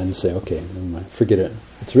down and then say, okay, never mind, forget it.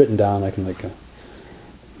 It's written down, I can let go.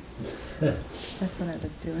 That's what I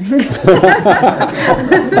was doing.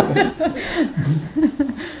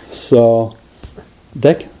 So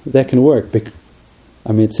that can work.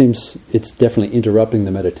 It seems it's definitely interrupting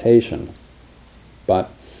the meditation.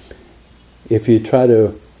 But if you try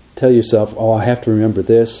to tell yourself, oh, I have to remember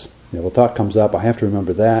this, a thought comes up, I have to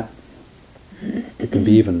remember that, it can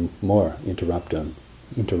be even more interrupting.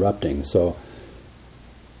 So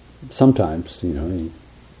sometimes, kind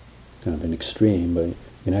of an extreme, but you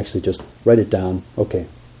can actually just write it down, okay,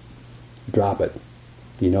 drop it.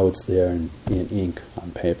 It's there in ink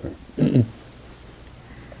on paper.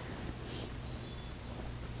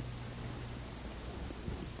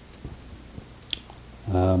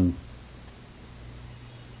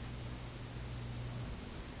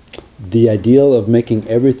 The ideal of making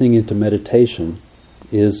everything into meditation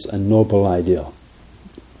is a noble ideal.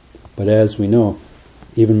 But as we know,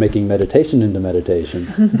 even making meditation into meditation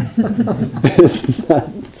is not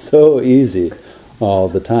so easy all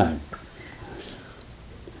the time.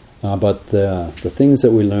 But the things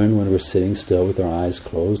that we learn when we're sitting still with our eyes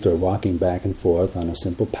closed or walking back and forth on a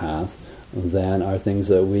simple path, then are things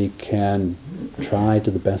that we can try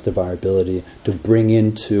to the best of our ability to bring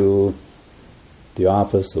into the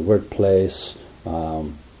office, the workplace,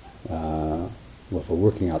 if we're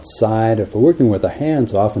working outside, if we're working with our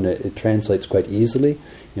hands, often it translates quite easily,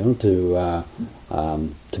 to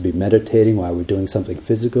be meditating while we're doing something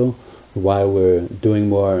physical. While we're doing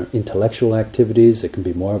more intellectual activities, it can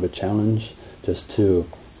be more of a challenge just to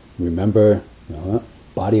remember,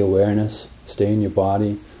 body awareness, stay in your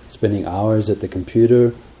body. Spending hours at the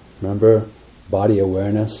computer, remember body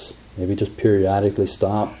awareness. Maybe just periodically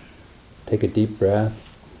stop, take a deep breath,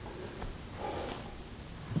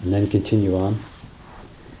 and then continue on.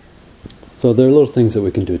 So there are little things that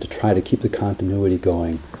we can do to try to keep the continuity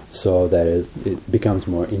going so that it becomes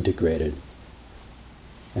more integrated.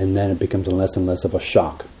 And then it becomes less and less of a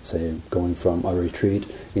shock, say, going from a retreat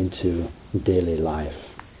into daily life.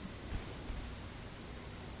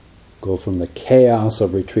 Go from the chaos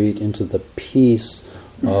of retreat into the peace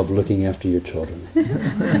of looking after your children.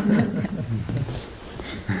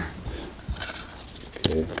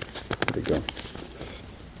 Okay, there we go.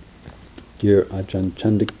 Dear Ajahn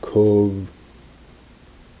Chandako,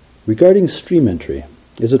 regarding stream entry,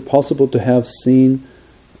 is it possible to have seen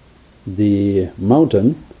the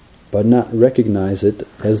mountain but not recognize it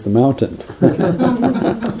as the mountain?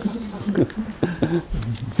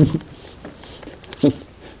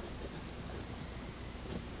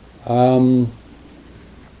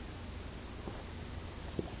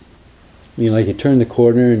 Like you turn the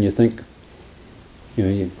corner and you think,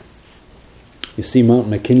 you see Mount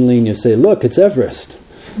McKinley and you say, look, it's Everest.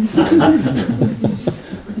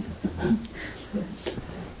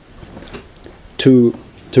 To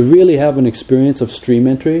really have an experience of stream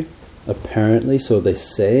entry, apparently, so they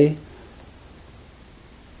say,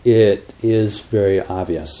 it is very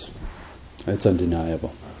obvious. It's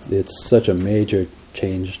undeniable. It's such a major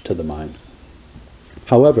change to the mind.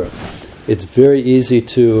 However, it's very easy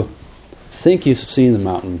to think you've seen the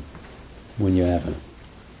mountain when you haven't.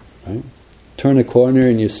 Right? Turn a corner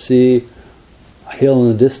and you see a hill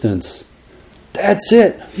in the distance. That's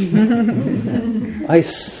it! I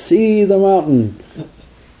see the mountain.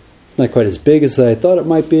 It's not quite as big as I thought it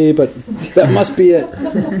might be, but that must be it.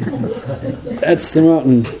 That's the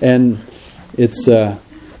mountain. And it's,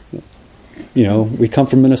 we come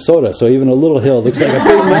from Minnesota, so even a little hill looks like a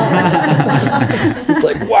big mountain. It's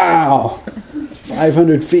like, wow,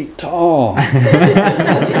 500 feet tall.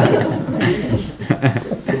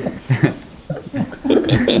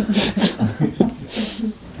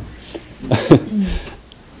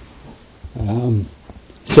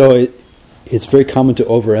 So it's very common to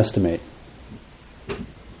overestimate.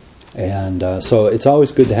 And so it's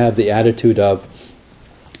always good to have the attitude of,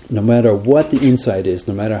 no matter what the insight is,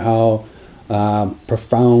 no matter how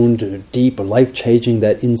profound, or deep, or life-changing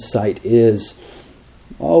that insight is,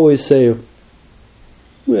 always say,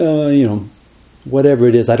 well, whatever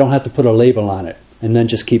it is, I don't have to put a label on it, and then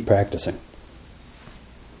just keep practicing.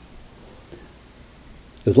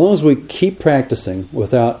 As long as we keep practicing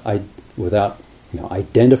without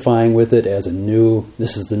identifying with it as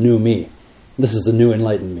this is the new me, this is the new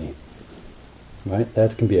enlightened me, right?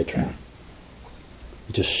 That can be a trap.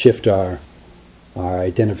 We just shift our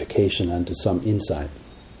identification onto some insight.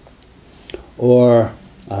 Or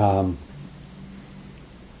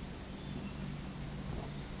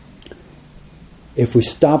if we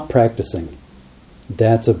stop practicing,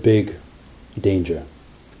 that's a big danger.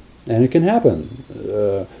 And it can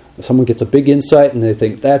happen. Someone gets a big insight and they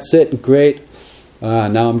think, that's it, great.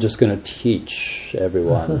 Now I'm just going to teach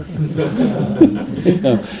everyone.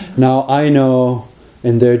 Now I know,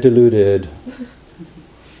 and they're deluded.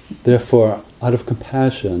 Therefore, out of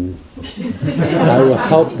compassion, I will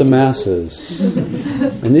help the masses.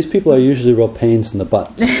 And these people are usually real pains in the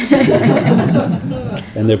butt.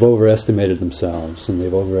 And they've overestimated themselves, and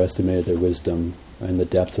they've overestimated their wisdom and the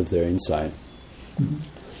depth of their insight.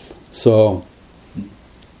 So,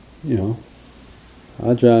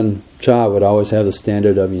 Ajahn Chah would always have the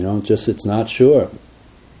standard of, just it's not sure.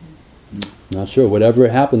 Not sure. Whatever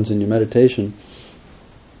happens in your meditation,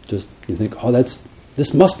 just you think,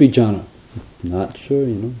 this must be jhana. Not sure,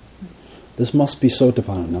 This must be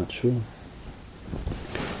sotapanna. Not sure.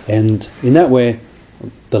 And in that way,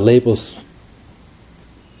 the labels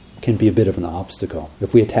can be a bit of an obstacle.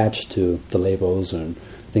 If we attach to the labels and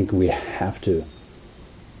think we have to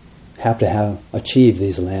achieve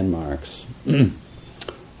these landmarks,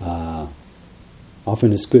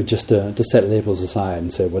 often it's good just to set labels aside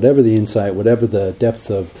and say, whatever the insight, whatever the depth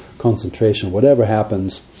of concentration, whatever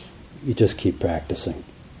happens, you just keep practicing.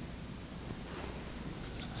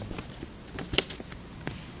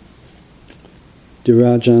 Dear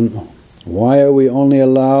Ajahn, why are we only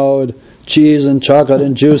allowed cheese and chocolate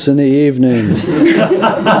and juice in the evening?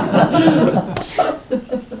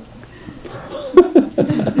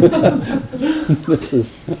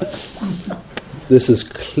 This is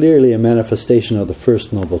clearly a manifestation of the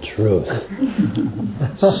First Noble Truth.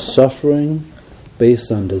 Suffering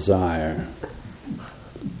based on desire.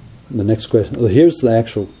 The next question. Well, here's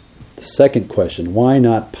the second question. Why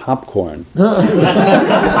not popcorn?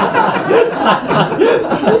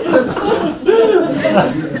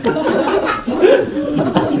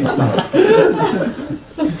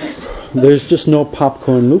 There's just no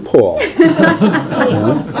popcorn loophole.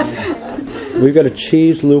 We've got a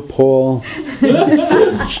cheese loophole,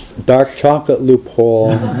 dark chocolate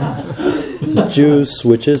loophole, juice,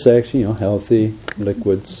 which is actually healthy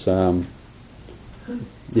liquids.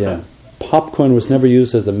 Popcorn was never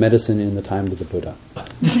used as a medicine in the time of the Buddha.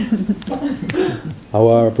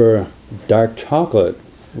 However, dark chocolate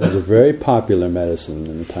was a very popular medicine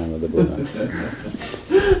in the time of the Buddha.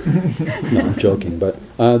 No, I'm joking, but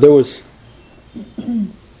there was,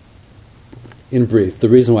 in brief, the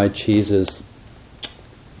reason why cheese is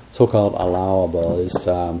so-called allowable is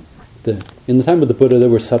in the time of the Buddha there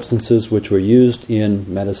were substances which were used in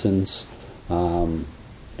medicines, things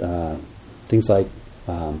like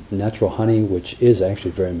natural honey, which is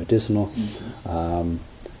actually very medicinal, and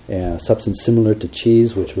a substance similar to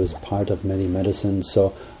cheese, which was part of many medicines.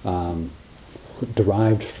 So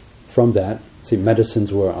derived from that,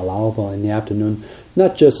 medicines were allowable in the afternoon.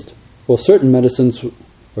 Not just, certain medicines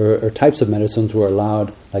or types of medicines were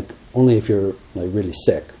allowed, only if you're really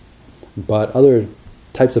sick. But other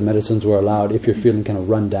types of medicines were allowed if you're feeling kind of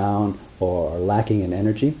run down or lacking in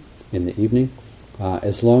energy in the evening,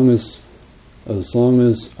 as long as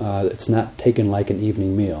it's not taken like an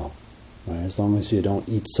evening meal, right? As long as you don't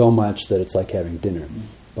eat so much that it's like having dinner.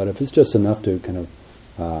 But if it's just enough to kind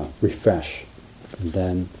of refresh, and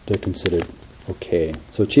then they're considered okay.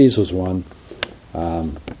 So cheese was one.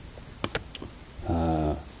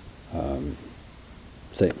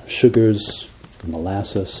 Say sugars,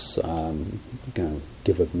 molasses,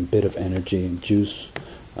 give a bit of energy. Juice,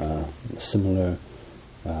 similar.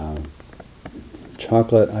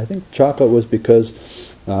 Chocolate. I think chocolate was because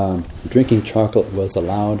drinking chocolate was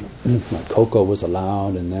allowed. Like cocoa was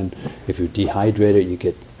allowed, and then if you dehydrate it, you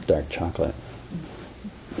get dark chocolate.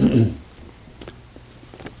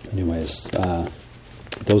 Anyways,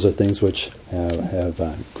 those are things which have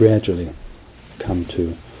gradually come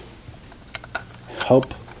to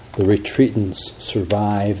help the retreatants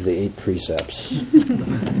survive the 8 precepts.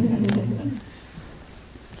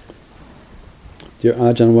 Dear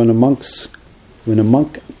Ajahn, when a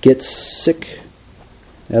monk gets sick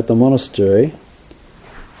at the monastery,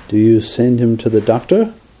 do you send him to the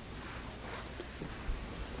doctor?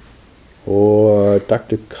 Or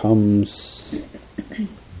doctor comes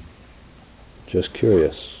just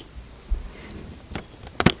curious?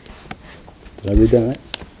 Did I read that right?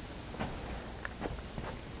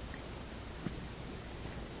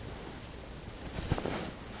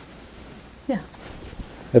 Yeah.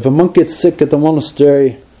 If a monk gets sick at the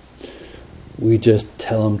monastery, we just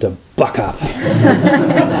tell him to buck up.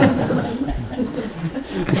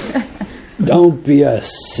 Don't be a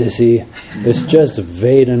sissy. It's just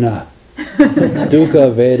Vedana.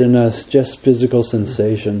 Dukkha Vedana is just physical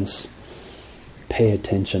sensations. Pay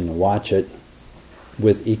attention, watch it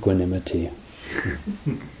with equanimity.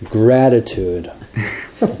 Gratitude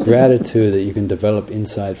that you can develop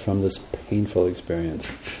insight from this painful experience.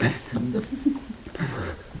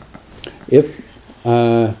 If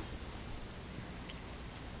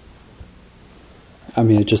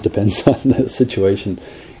it just depends on the situation.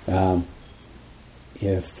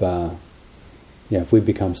 If we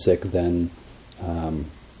become sick, then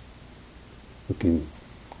we can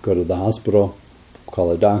go to the hospital,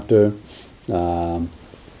 call a doctor.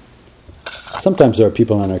 Sometimes there are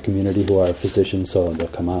people in our community who are physicians, so they'll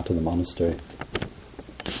come out to the monastery.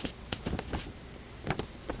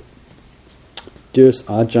 Dearest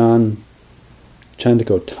Ajahn,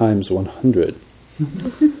 Chandako times 100.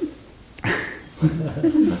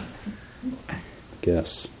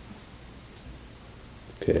 Guess.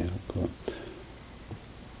 Okay, I'll go.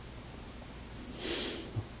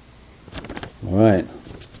 All right.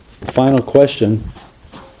 Final question.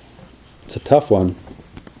 It's a tough one.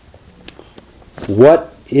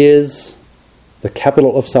 What is the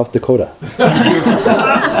capital of South Dakota?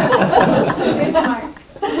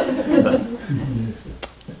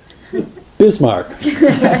 Bismarck.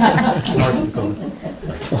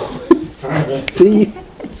 See?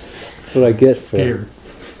 That's what I get for.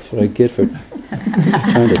 That's what I get for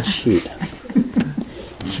trying to cheat.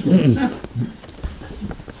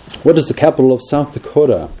 What is the capital of South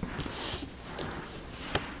Dakota?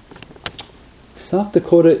 South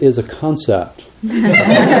Dakota is a concept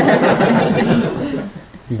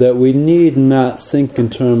that we need not think in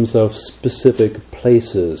terms of specific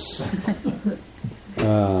places.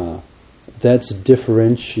 That's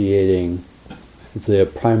differentiating the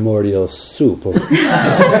primordial soup of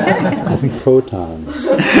protons.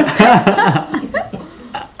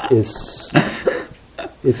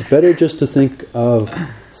 It's better just to think of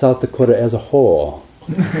South Dakota as a whole.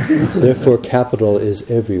 Therefore, capital is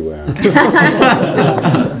everywhere.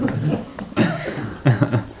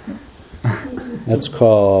 That's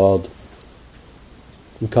called,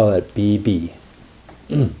 we call that BB.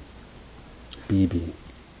 BB.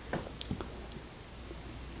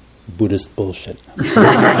 Buddhist bullshit.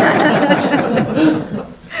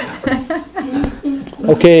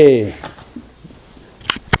 Okay.